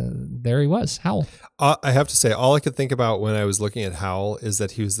there he was, Howl. I have to say, all I could think about when I was looking at Howl is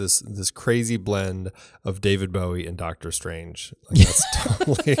that he was this crazy blend of David Bowie and Doctor Strange.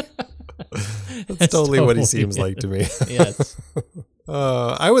 Like, that's totally what he seems like to me. Yes.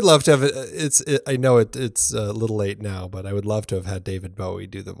 I would love to have it. I know it's a little late now, but I would love to have had David Bowie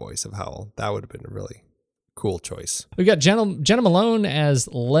do the voice of Howl. That would have been a really cool choice. We got Jenna Malone as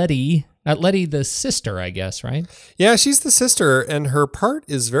Letty. Letty, the sister, I guess, right? Yeah, she's the sister, and her part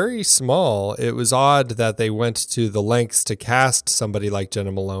is very small. It was odd that they went to the lengths to cast somebody like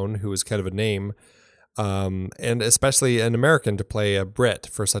Jenna Malone, who was kind of a name, and especially an American to play a Brit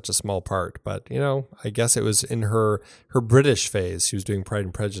for such a small part. But, I guess it was in her British phase. She was doing Pride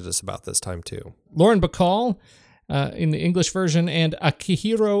and Prejudice about this time, too. Lauren Bacall in the English version, and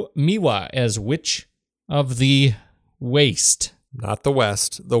Akihiro Miwa as Witch of the Waste. Not the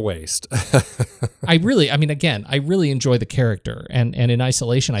West, the Waste. I really enjoy the character, and in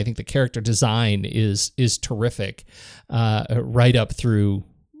isolation, I think the character design is terrific, right up through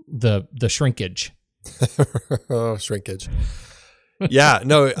the shrinkage. Oh, shrinkage. Yeah,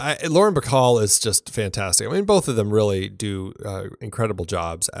 no, Lauren Bacall is just fantastic. I mean, both of them really do incredible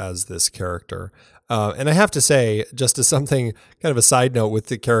jobs as this character. And I have to say, just as something kind of a side note with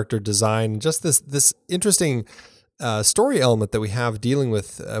the character design, just this interesting story element that we have dealing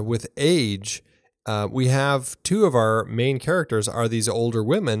with age. We have two of our main characters are these older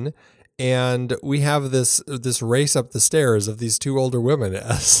women, and we have this race up the stairs of these two older women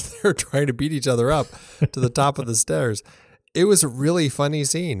as they're trying to beat each other up to the top of the stairs. It was a really funny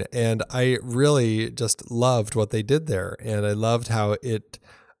scene, and I really just loved what they did there, and I loved how it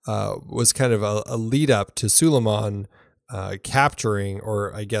was kind of a lead up to Suleiman capturing,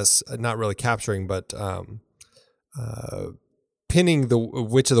 or I guess not really capturing, but pinning the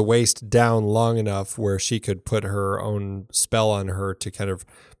Witch of the Waste down long enough where she could put her own spell on her to kind of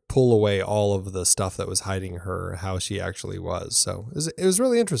pull away all of the stuff that was hiding her, how she actually was. So it was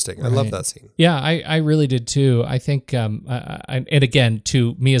really interesting. I love that scene. Yeah, I really did too. I think, and again,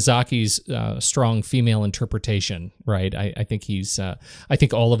 to Miyazaki's strong female interpretation, right? I think I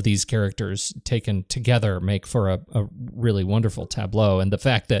think all of these characters taken together make for a really wonderful tableau. And the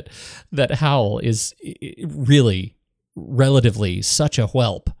fact that Howl is really relatively such a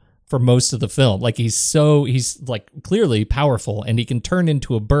whelp for most of the film. Like he's like clearly powerful and he can turn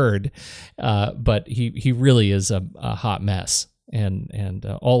into a bird, but he really is a hot mess. And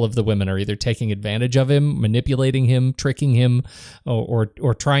all of the women are either taking advantage of him, manipulating him, tricking him,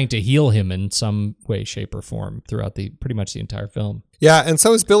 or trying to heal him in some way, shape, or form throughout pretty much the entire film. Yeah, and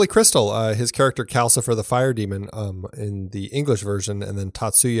so is Billy Crystal, his character Calcifer the Fire Demon in the English version, and then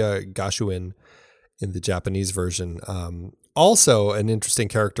Tatsuya Gashuin in the Japanese version. Also an interesting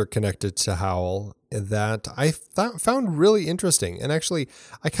character connected to Howl that I found really interesting. And actually,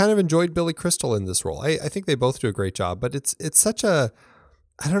 I kind of enjoyed Billy Crystal in this role. I think they both do a great job, but it's such a,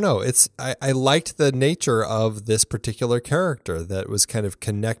 I don't know, I liked the nature of this particular character that was kind of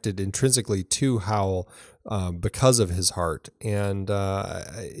connected intrinsically to Howl because of his heart. And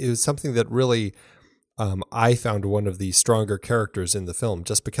it was something that really I found one of the stronger characters in the film,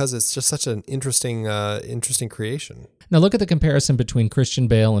 just because it's just such an interesting creation. Now look at the comparison between Christian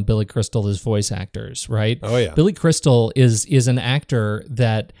Bale and Billy Crystal as voice actors, right? Oh yeah. Billy Crystal is an actor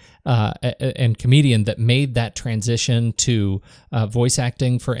that and comedian that made that transition to voice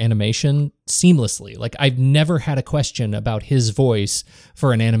acting for animation seamlessly. Like I've never had a question about his voice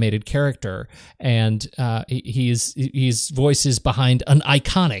for an animated character, and his voice is behind an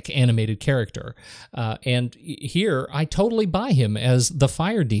iconic animated character. And here, I totally buy him as the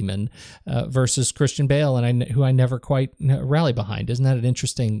Fire Demon versus Christian Bale, and who I never quite rally behind. Isn't that an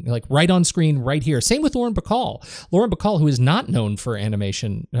interesting, like right on screen, right here? Same with Lauren Bacall. Lauren Bacall, who is not known for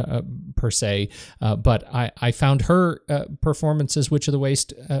animation per se, but I found her performance as Witch of the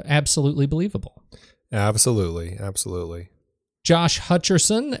Waste absolutely believable. Absolutely. Josh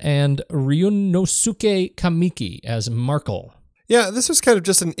Hutcherson and Ryunosuke Kamiki as Markle. Yeah, this was kind of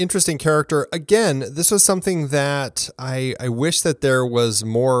just an interesting character. Again, this was something that I wish that there was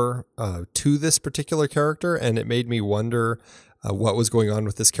more to this particular character, and it made me wonder what was going on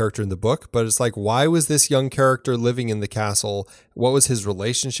with this character in the book. But it's like, why was this young character living in the castle? What was his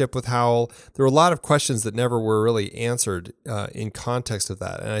relationship with Howl? There were a lot of questions that never were really answered in context of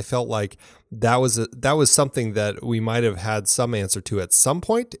that. And I felt like that was something that we might have had some answer to at some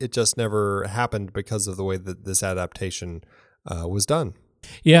point. It just never happened because of the way that this adaptation was done.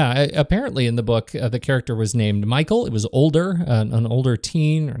 Yeah, apparently in the book, the character was named Michael. It was older, an older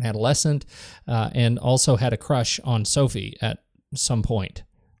teen or an adolescent, and also had a crush on Sophie at some point.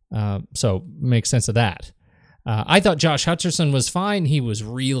 So makes sense of that. I thought Josh Hutcherson was fine. He was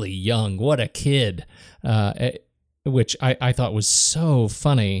really young. What a kid, which I thought was so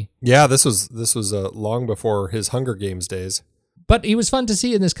funny. Yeah, this was long before his Hunger Games days. But he was fun to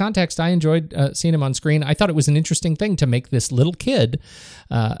see in this context. I enjoyed seeing him on screen. I thought it was an interesting thing to make this little kid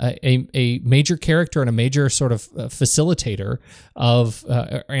a major character and a major sort of facilitator of,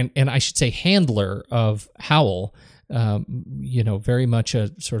 and I should say handler of Howl. Very much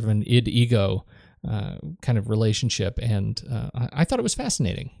a sort of an id-ego kind of relationship. And I thought it was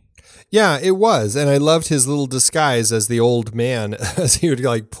fascinating. Yeah, it was. And I loved his little disguise as the old man, as he would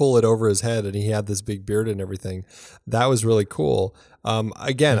like pull it over his head and he had this big beard and everything. That was really cool.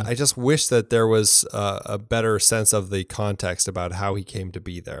 I just wish that there was a better sense of the context about how he came to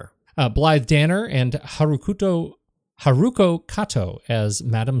be there. Blythe Danner and Haruko Kato as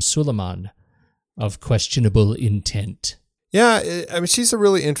Madame Suleiman of questionable intent. Yeah, I mean, she's a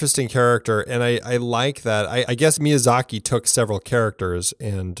really interesting character, and I like that. I guess Miyazaki took several characters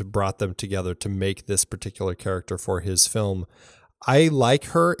and brought them together to make this particular character for his film. I like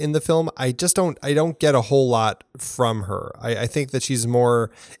her in the film. I don't get a whole lot from her. I think that she's more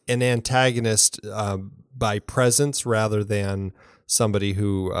an antagonist by presence rather than somebody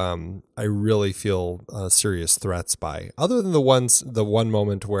who I really feel serious threats by. Other than the one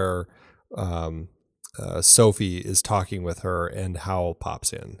moment where Sophie is talking with her and Howl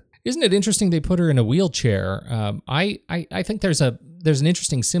pops in. Isn't it interesting they put her in a wheelchair? I think there's an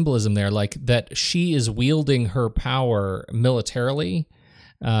interesting symbolism there, like that she is wielding her power militarily,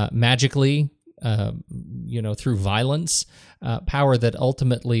 magically, through violence, power that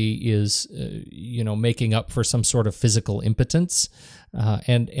ultimately is, making up for some sort of physical impotence.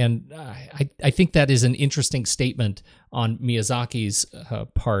 And I think that is an interesting statement on Miyazaki's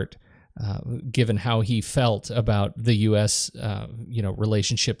part. Given how he felt about the U.S.,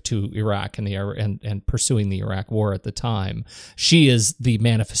 relationship to Iraq and pursuing the Iraq War at the time, she is the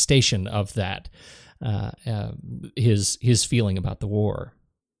manifestation of that. His feeling about the war.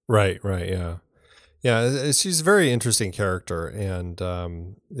 Right. Yeah. She's a very interesting character,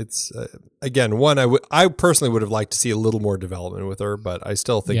 and it's again one I personally would have liked to see a little more development with her, but I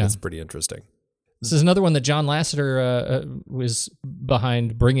still think it's pretty interesting. This is another one that John Lasseter was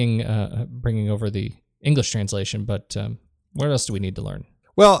behind bringing over the English translation, but what else do we need to learn?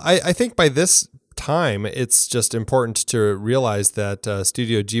 Well, I think by this time, it's just important to realize that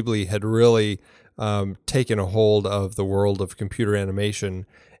Studio Ghibli had really taken a hold of the world of computer animation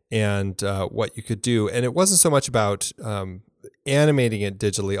and what you could do. And it wasn't so much about animating it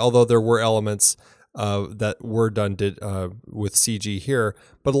digitally, although there were elements that were done with CG here,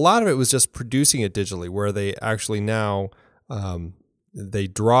 but a lot of it was just producing it digitally, where they actually now they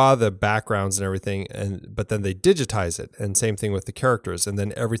draw the backgrounds and everything, but then they digitize it, and same thing with the characters, and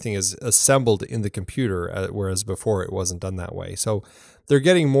then everything is assembled in the computer, whereas before it wasn't done that way. So they're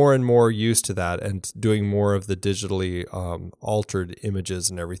getting more and more used to that and doing more of the digitally altered images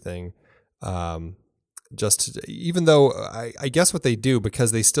and everything. Even though I guess what they do,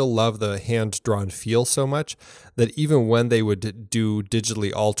 because they still love the hand-drawn feel so much, that even when they would do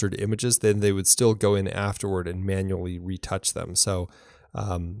digitally altered images, then they would still go in afterward and manually retouch them. So,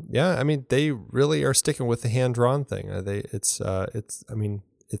 they really are sticking with the hand-drawn thing.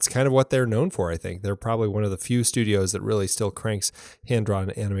 It's kind of what they're known for, I think. They're probably one of the few studios that really still cranks hand-drawn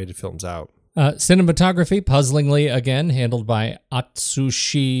animated films out. Cinematography, puzzlingly, again, handled by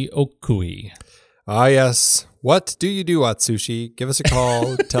Atsushi Okui. Ah, yes. What do you do, Atsushi? Give us a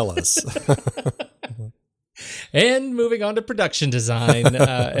call. Tell us. And moving on to production design,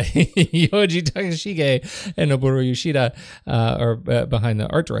 Yoji Takashige and Noboru Yoshida are behind the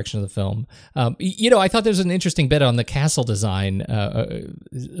art direction of the film. I thought there was an interesting bit on the castle design.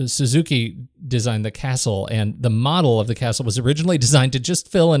 Suzuki designed the castle, and the model of the castle was originally designed to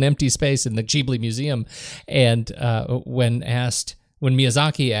just fill an empty space in the Ghibli Museum. And when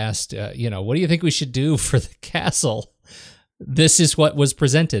Miyazaki asked, what do you think we should do for the castle? This is what was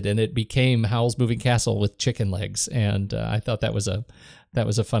presented, and it became Howl's Moving Castle with chicken legs. And I thought that was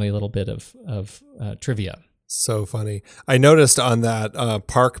a funny little bit of trivia. So funny. I noticed on that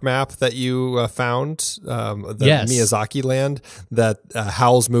park map that you found, Miyazaki land, that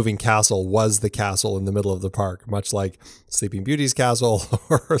Howl's Moving Castle was the castle in the middle of the park, much like Sleeping Beauty's castle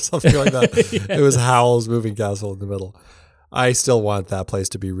or something like that. Yes. It was Howl's Moving Castle in the middle. I still want that place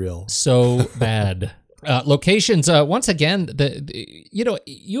to be real. So bad. Locations. Once again,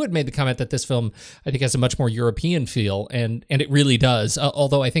 you had made the comment that this film, I think, has a much more European feel, and it really does.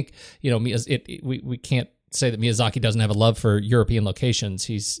 Although I think we can't say that Miyazaki doesn't have a love for European locations.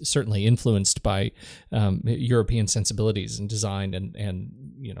 He's certainly influenced by European sensibilities and design,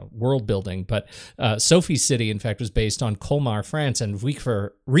 and world building. But Sophie's City, in fact, was based on Colmar, France, and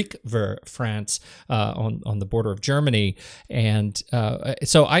Riquever, France, on the border of Germany. And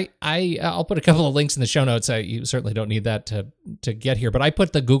so I'll put a couple of links in the show notes. You certainly don't need that to get here, but I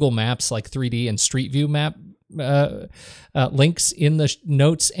put the Google Maps, like 3D and Street View map links in the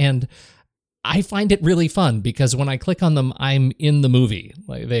notes, and I find it really fun because when I click on them, I'm in the movie.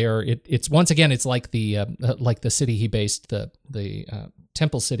 Like it's once again, it's like the city he based the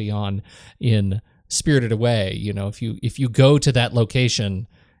Temple City on in Spirited Away. If you go to that location,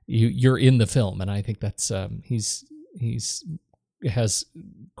 you're in the film, and I think that's he's has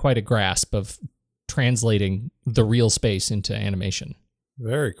quite a grasp of translating the real space into animation.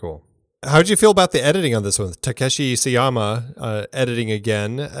 Very cool. How did you feel about the editing on this one? Takeshi Siyama editing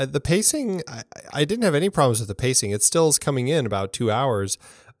again. The pacing, I didn't have any problems with the pacing. It still is coming in about 2 hours.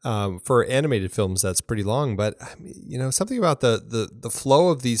 For animated films, that's pretty long. But, something about the flow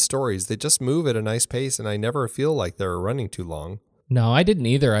of these stories, they just move at a nice pace, and I never feel like they're running too long. No, I didn't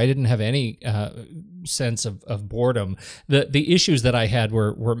either. I didn't have any sense of boredom. The issues that I had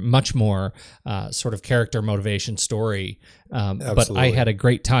were much more sort of character motivation story. But I had a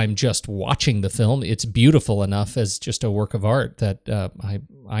great time just watching the film. It's beautiful enough as just a work of art that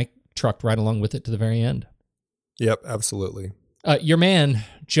I trucked right along with it to the very end. Yep, absolutely. Your man,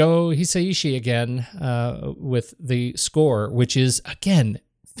 Joe Hisaishi, again, with the score, which is, again,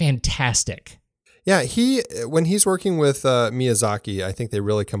 fantastic. Yeah, when he's working with Miyazaki, I think they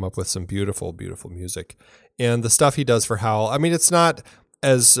really come up with some beautiful, beautiful music. And the stuff he does for Howl, I mean, it's not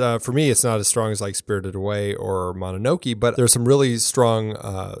as, for me, it's not as strong as like Spirited Away or Mononoke, but there's some really strong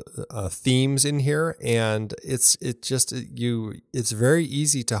themes in here. And it's very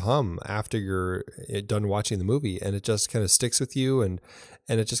easy to hum after you're done watching the movie. And it just kind of sticks with you and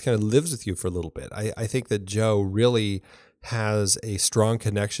it just kind of lives with you for a little bit. I think that Joe really has a strong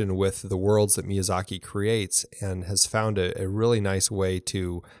connection with the worlds that Miyazaki creates and has found a really nice way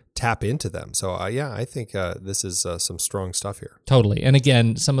to tap into them. So I think this is some strong stuff here. Totally. And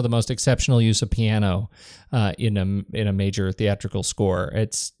again, some of the most exceptional use of piano in a major theatrical score.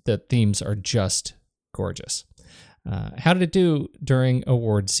 The themes are just gorgeous. How did it do during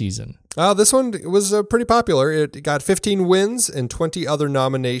award season? This one was pretty popular. It got 15 wins and 20 other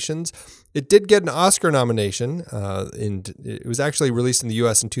nominations. It did get an Oscar nomination. It was actually released in the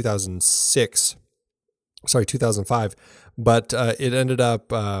U.S. in 2005, but it ended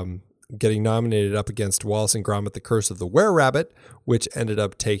up getting nominated up against Wallace and Gromit: The Curse of the Were-Rabbit, which ended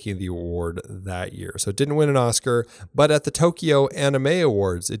up taking the award that year. So it didn't win an Oscar, but at the Tokyo Anime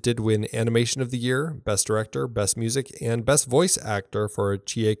Awards, it did win Animation of the Year, Best Director, Best Music, and Best Voice Actor for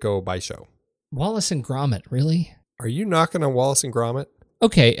Chieko Baisho. Wallace and Gromit, really? Are you knocking on Wallace and Gromit?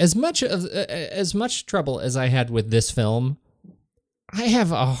 Okay, as much trouble as I had with this film, I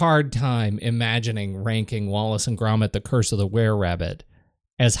have a hard time imagining ranking Wallace and Gromit: The Curse of the Were-Rabbit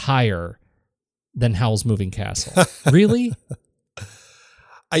as higher than Howl's Moving Castle. Really?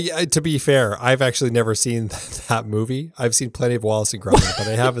 To be fair, I've actually never seen that movie. I've seen plenty of Wallace and Gromit, but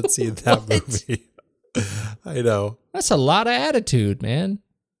I haven't seen that movie. I know. That's a lot of attitude, man.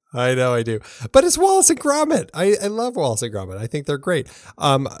 I know I do. But it's Wallace and Gromit. I love Wallace and Gromit. I think they're great.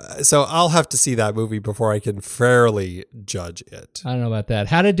 So I'll have to see that movie before I can fairly judge it. I don't know about that.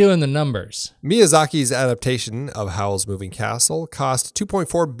 How'd it do in the numbers? Miyazaki's adaptation of Howl's Moving Castle cost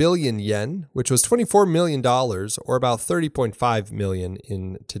 2.4 billion yen, which was $24 million, or about 30.5 million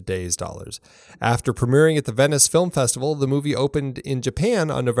in today's dollars. After premiering at the Venice Film Festival, the movie opened in Japan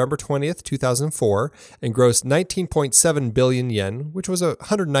on November 20th, 2004, and grossed 19.7 billion yen, which was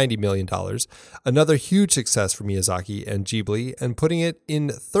 $190 million, another huge success for Miyazaki and Ghibli, and putting it in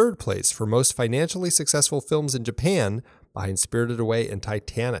third place for most financially successful films in Japan, behind Spirited Away and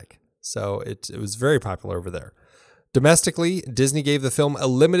Titanic. So it was very popular over there. Domestically, Disney gave the film a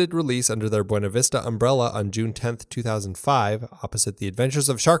limited release under their Buena Vista umbrella on June 10th, 2005, opposite The Adventures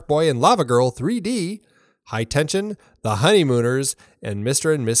of Shark Boy and Lava Girl 3D, High Tension, The Honeymooners, and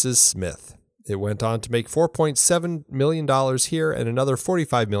Mr. and Mrs. Smith. It went on to make $4.7 million here and another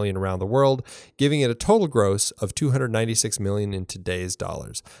 $45 million around the world, giving it a total gross of $296 million in today's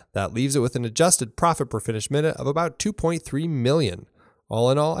dollars. That leaves it with an adjusted profit per finished minute of about $2.3 million. All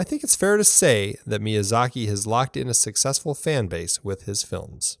in all, I think it's fair to say that Miyazaki has locked in a successful fan base with his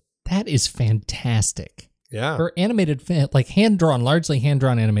films. That is fantastic. Yeah. For animated, like largely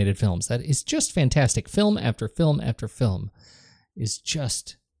hand-drawn animated films, that is just fantastic. Film after film after film is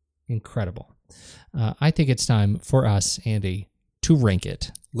just incredible. I think it's time for us, Andy, to rank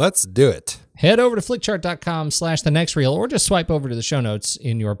it. Let's do it. Head over to flickchart.com/thenextreel or just swipe over to the show notes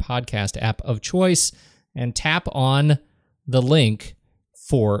in your podcast app of choice and tap on the link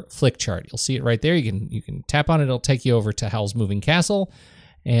for Flickchart. You'll see it right there. You can tap on it. It'll take you over to Howl's Moving Castle,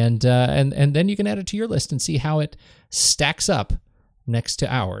 and then you can add it to your list and see how it stacks up next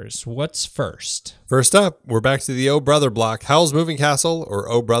to ours. What's first? First up, we're back to the Oh Brother block. Howl's Moving Castle or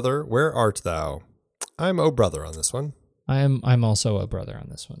Oh Brother, Where Art Thou? I'm Oh Brother on this one. I'm also a brother on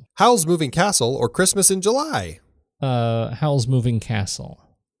this one. Howl's Moving Castle or Christmas in July? Howl's Moving Castle.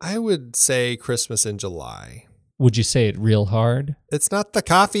 I would say Christmas in July. Would you say it real hard? It's not the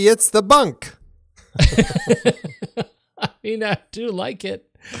coffee, it's the bunk. I mean, I do like it.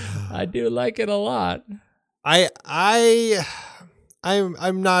 I do like it a lot. I'm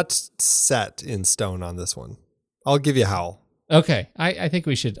not set in stone on this one. I'll give you Howl. Okay, I think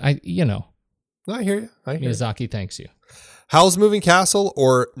we should. I hear you. Miyazaki thanks you. Howl's Moving Castle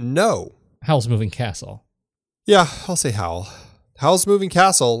or no? Howl's Moving Castle. Yeah, I'll say Howl. Howl's Moving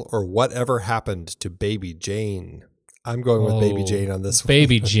Castle or Whatever Happened to Baby Jane? I'm going with Baby Jane on this one.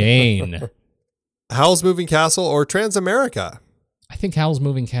 Baby Jane. Howl's Moving Castle or Transamerica? I think Howl's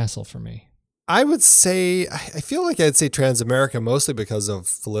Moving Castle for me. I would say, I feel like I'd say Transamerica mostly because of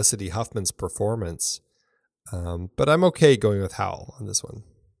Felicity Huffman's performance. But I'm okay going with Howl on this one.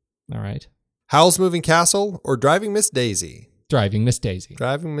 All right. Howl's Moving Castle or Driving Miss Daisy? Driving Miss Daisy.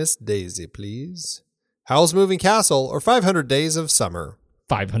 Driving Miss Daisy, please. Howl's Moving Castle or 500 Days of Summer?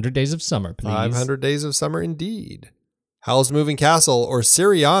 500 Days of Summer, please. 500 Days of Summer, indeed. Howl's Moving Castle or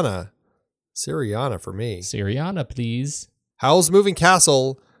Syriana? Syriana for me. Syriana, please. Howl's Moving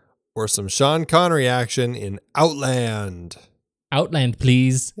Castle or some Sean Connery action in Outland? Outland,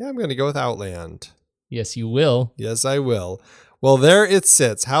 please. Yeah, I'm going to go with Outland. Yes, you will. Yes, I will. Well, there it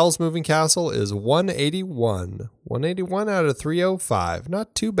sits. Howl's Moving Castle is 181. 181 out of 305.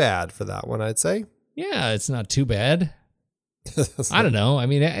 Not too bad for that one, I'd say. Yeah, it's not too bad. I don't know. I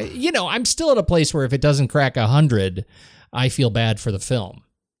mean, I'm still at a place where if it doesn't crack 100, I feel bad for the film.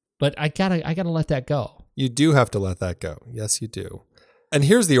 But I gotta let that go. You do have to let that go. Yes, you do. And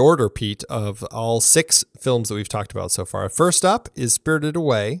here's the order, Pete, of all 6 films that we've talked about so far. First up is Spirited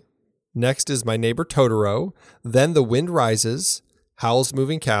Away. Next is My Neighbor Totoro. Then The Wind Rises, Howl's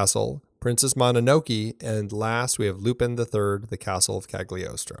Moving Castle, Princess Mononoke, and last we have Lupin III, The Castle of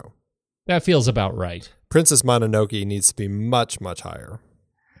Cagliostro. That feels about right. Princess Mononoke needs to be much, much higher.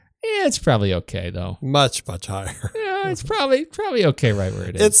 Yeah, it's probably okay though. Much, much higher. Yeah, it's probably okay right where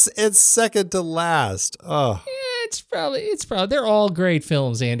it is. It's second to last. Oh. Yeah, it's probably they're all great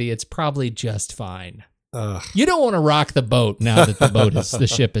films, Andy. It's probably just fine. Ugh. You don't want to rock the boat now that the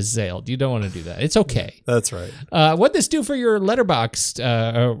ship has sailed. You don't want to do that. It's okay. That's right. What'd this do for your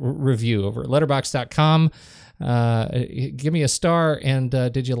Letterboxd review over at letterboxd.com? Give me a star, and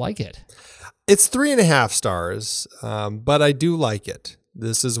did you like it? It's 3.5 stars, but I do like it.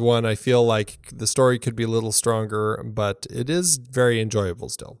 This is one I feel like the story could be a little stronger, but it is very enjoyable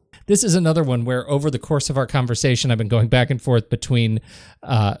still. This is another one where over the course of our conversation, I've been going back and forth between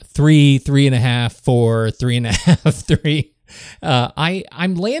 3, 3.5, 4, 3.5, 3.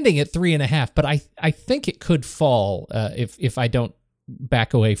 I'm landing at 3.5, but I think it could fall if I don't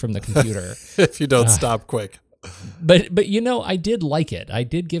back away from the computer. If you don't stop quick. But I did like it. I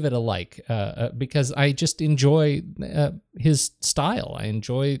did give it a like because I just enjoy his style. I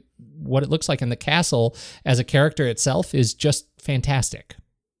enjoy what it looks like, and the castle as a character itself is just fantastic.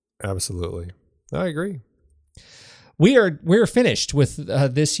 Absolutely, I agree. We're finished with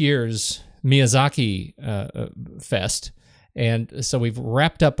this year's Miyazaki Fest. And so we've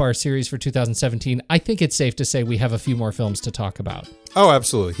wrapped up our series for 2017. I think it's safe to say we have a few more films to talk about. Oh,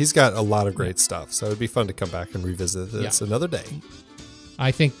 absolutely. He's got a lot of great stuff. So it'd be fun to come back and revisit this another day.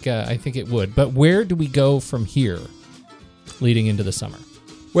 I think it would. But where do we go from here leading into the summer?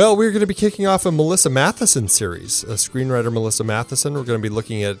 Well, we're going to be kicking off a Melissa Matheson series. Screenwriter Melissa Matheson. We're going to be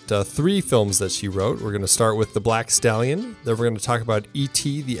looking at 3 films that she wrote. We're going to start with The Black Stallion. Then we're going to talk about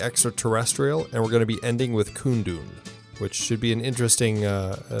E.T. the Extraterrestrial. And we're going to be ending with Kundun, which should be an interesting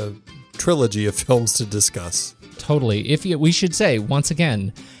trilogy of films to discuss. Totally. We should say, once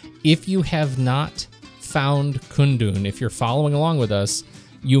again, if you have not found Kundun, if you're following along with us,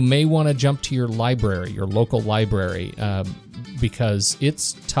 you may want to jump to your library, your local library, because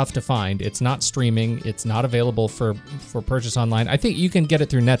it's tough to find. It's not streaming. It's not available for purchase online. I think you can get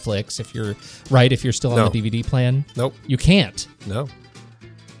it through Netflix if you're still on the DVD plan. Nope. You can't. No.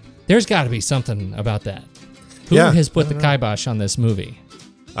 There's got to be something about that. Who has put the kibosh on this movie?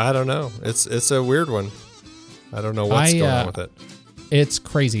 I don't know. It's a weird one. I don't know what's going on with it. It's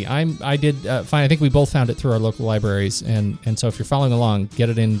crazy. I did find. I think we both found it through our local libraries, and so if you're following along, get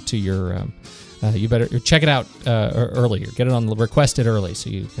it into your. You better check it out earlier. Get it on request it early so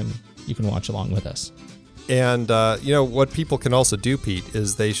you can watch along with us. And, what people can also do, Pete,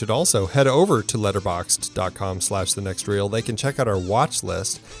 is they should also head over to letterboxd.com/thenextreel. They can check out our watch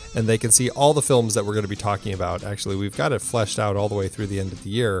list, and they can see all the films that we're going to be talking about. Actually, we've got it fleshed out all the way through the end of the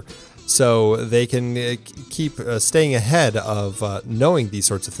year, so they can keep staying ahead of knowing these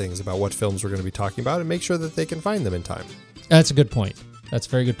sorts of things about what films we're going to be talking about and make sure that they can find them in time. That's a good point. That's a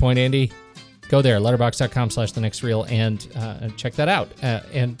very good point, Andy. Go there, letterboxd.com/thenextreel, and check that out.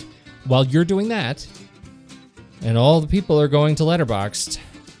 And while you're doing that, and all the people are going to Letterboxd,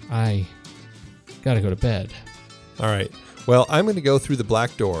 I gotta go to bed. All right. Well, I'm going to go through the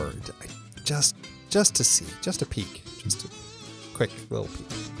black door just to see, just a peek, just a quick little peek.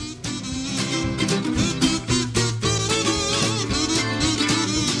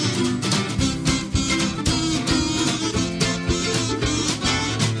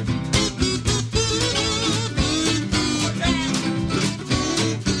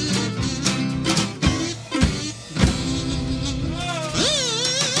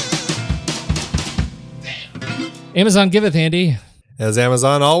 Amazon giveth, Andy. As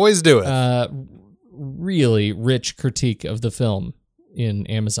Amazon always doeth. Really rich critique of the film in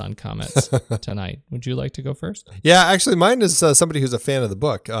Amazon comments tonight. Would you like to go first? Yeah, actually, mine is somebody who's a fan of the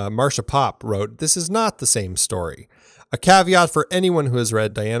book. Marsha Pop wrote, "This is not the same story. A caveat for anyone who has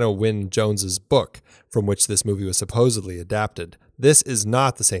read Diana Wynne Jones's book, from which this movie was supposedly adapted. This is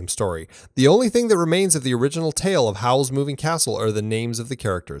not the same story. The only thing that remains of the original tale of Howl's Moving Castle are the names of the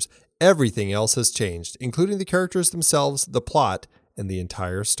characters. Everything else has changed, including the characters themselves, the plot, and the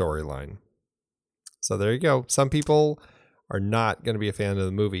entire storyline." So there you go. Some people are not going to be a fan of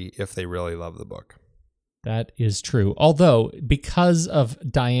the movie if they really love the book. That is true. Although, because of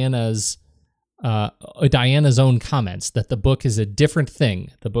Diana's own comments that the book is a different thing,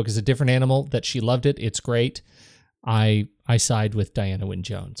 the book is a different animal, that she loved it, it's great, I side with Diana Wynne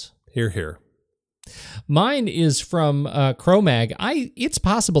Jones. Hear, hear. Mine is from Cro-Mag. It's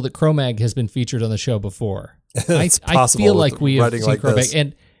possible that Cro-Mag has been featured on the show before. It's I possible feel like we have seen like Cro-Mag. this.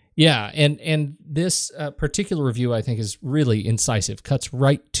 And yeah, and this particular review I think is really incisive, cuts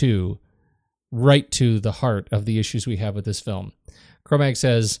right to the heart of the issues we have with this film. Cro-Mag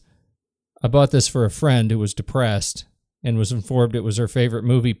says, "I bought this for a friend who was depressed and was informed it was her favorite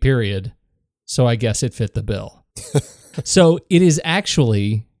movie, period. So I guess it fit the bill." So it is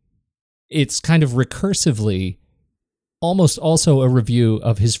actually, it's kind of recursively almost also a review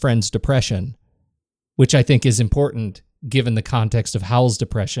of his friend's depression, which I think is important given the context of Howl's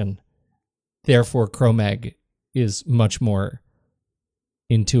depression. Therefore, Cro-Mag is much more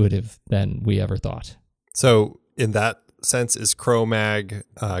intuitive than we ever thought. So in that sense, is Cro-Mag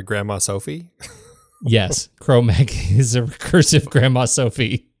Grandma Sophie? Yes, Cro-Mag is a recursive Grandma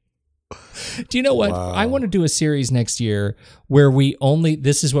Sophie. Do you know what? Wow. I want to do a series next year where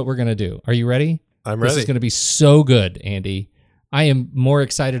this is what we're going to do. Are you ready? I'm ready. This is going to be so good, Andy. I am more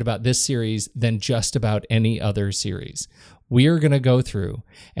excited about this series than just about any other series. We are going to go through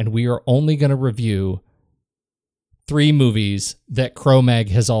and we are only going to review 3 movies that Cro-Mag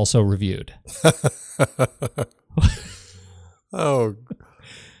has also reviewed. Oh,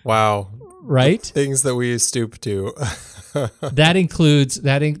 wow. Right? The things that we stoop to.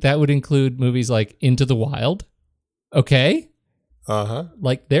 That would include movies like Into the Wild. Okay? Uh-huh.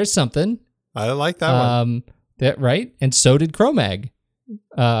 Like there's something. I like that one. That right? And so did Cro-Mag.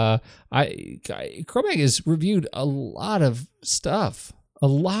 Cro-Mag has reviewed a lot of stuff.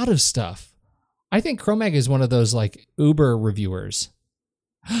 I think Cro-Mag is one of those like Uber reviewers.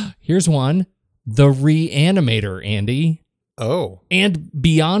 Here's one. The Reanimator, Andy. Oh. And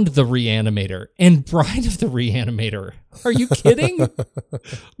Beyond the Reanimator. And Bride of the Reanimator. Are you kidding?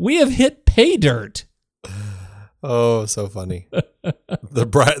 We have hit pay dirt. Oh, so funny. The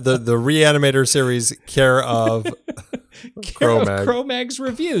Reanimator series, care of Cro-Mag. Cro-Mag's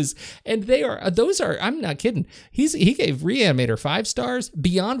reviews. And I'm not kidding. He gave Reanimator 5 stars,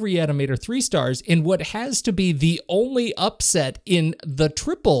 Beyond Reanimator 3 stars, in what has to be the only upset in the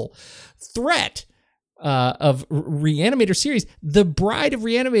triple threat of Reanimator series. The Bride of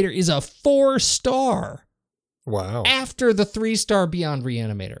Reanimator is a 4-star. Wow. After the 3-star Beyond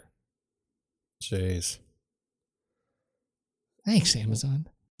Reanimator. Jeez. Thanks, Amazon.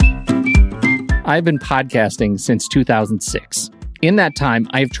 I've been podcasting since 2006. In that time,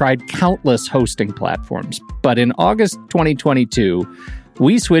 I've tried countless hosting platforms, but in August 2022,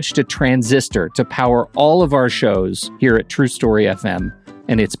 we switched to Transistor to power all of our shows here at True Story FM,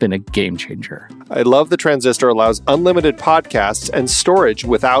 and it's been a game changer. I love that Transistor allows unlimited podcasts and storage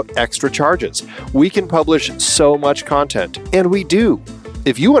without extra charges. We can publish so much content, and we do.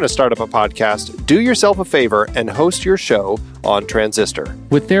 If you want to start up a podcast, do yourself a favor and host your show on Transistor.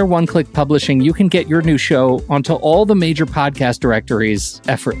 With their one-click publishing, you can get your new show onto all the major podcast directories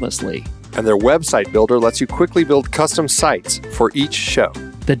effortlessly. And their website builder lets you quickly build custom sites for each show.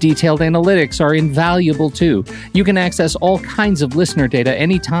 The detailed analytics are invaluable too. You can access all kinds of listener data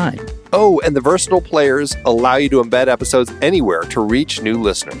anytime. Oh, and the versatile players allow you to embed episodes anywhere to reach new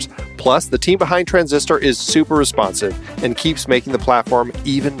listeners. Plus, the team behind Transistor is super responsive and keeps making the platform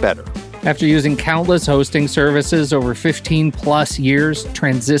even better. After using countless hosting services over 15 plus years,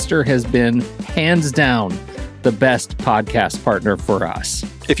 Transistor has been, hands down, the best podcast partner for us.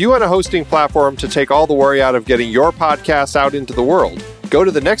 If you want a hosting platform to take all the worry out of getting your podcast out into the world, go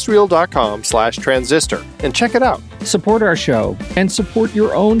to thenextreel.com/transistor and check it out. Support our show and support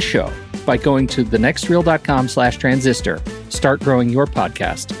your own show by going to thenextreel.com/transistor. Start growing your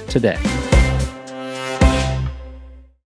podcast today.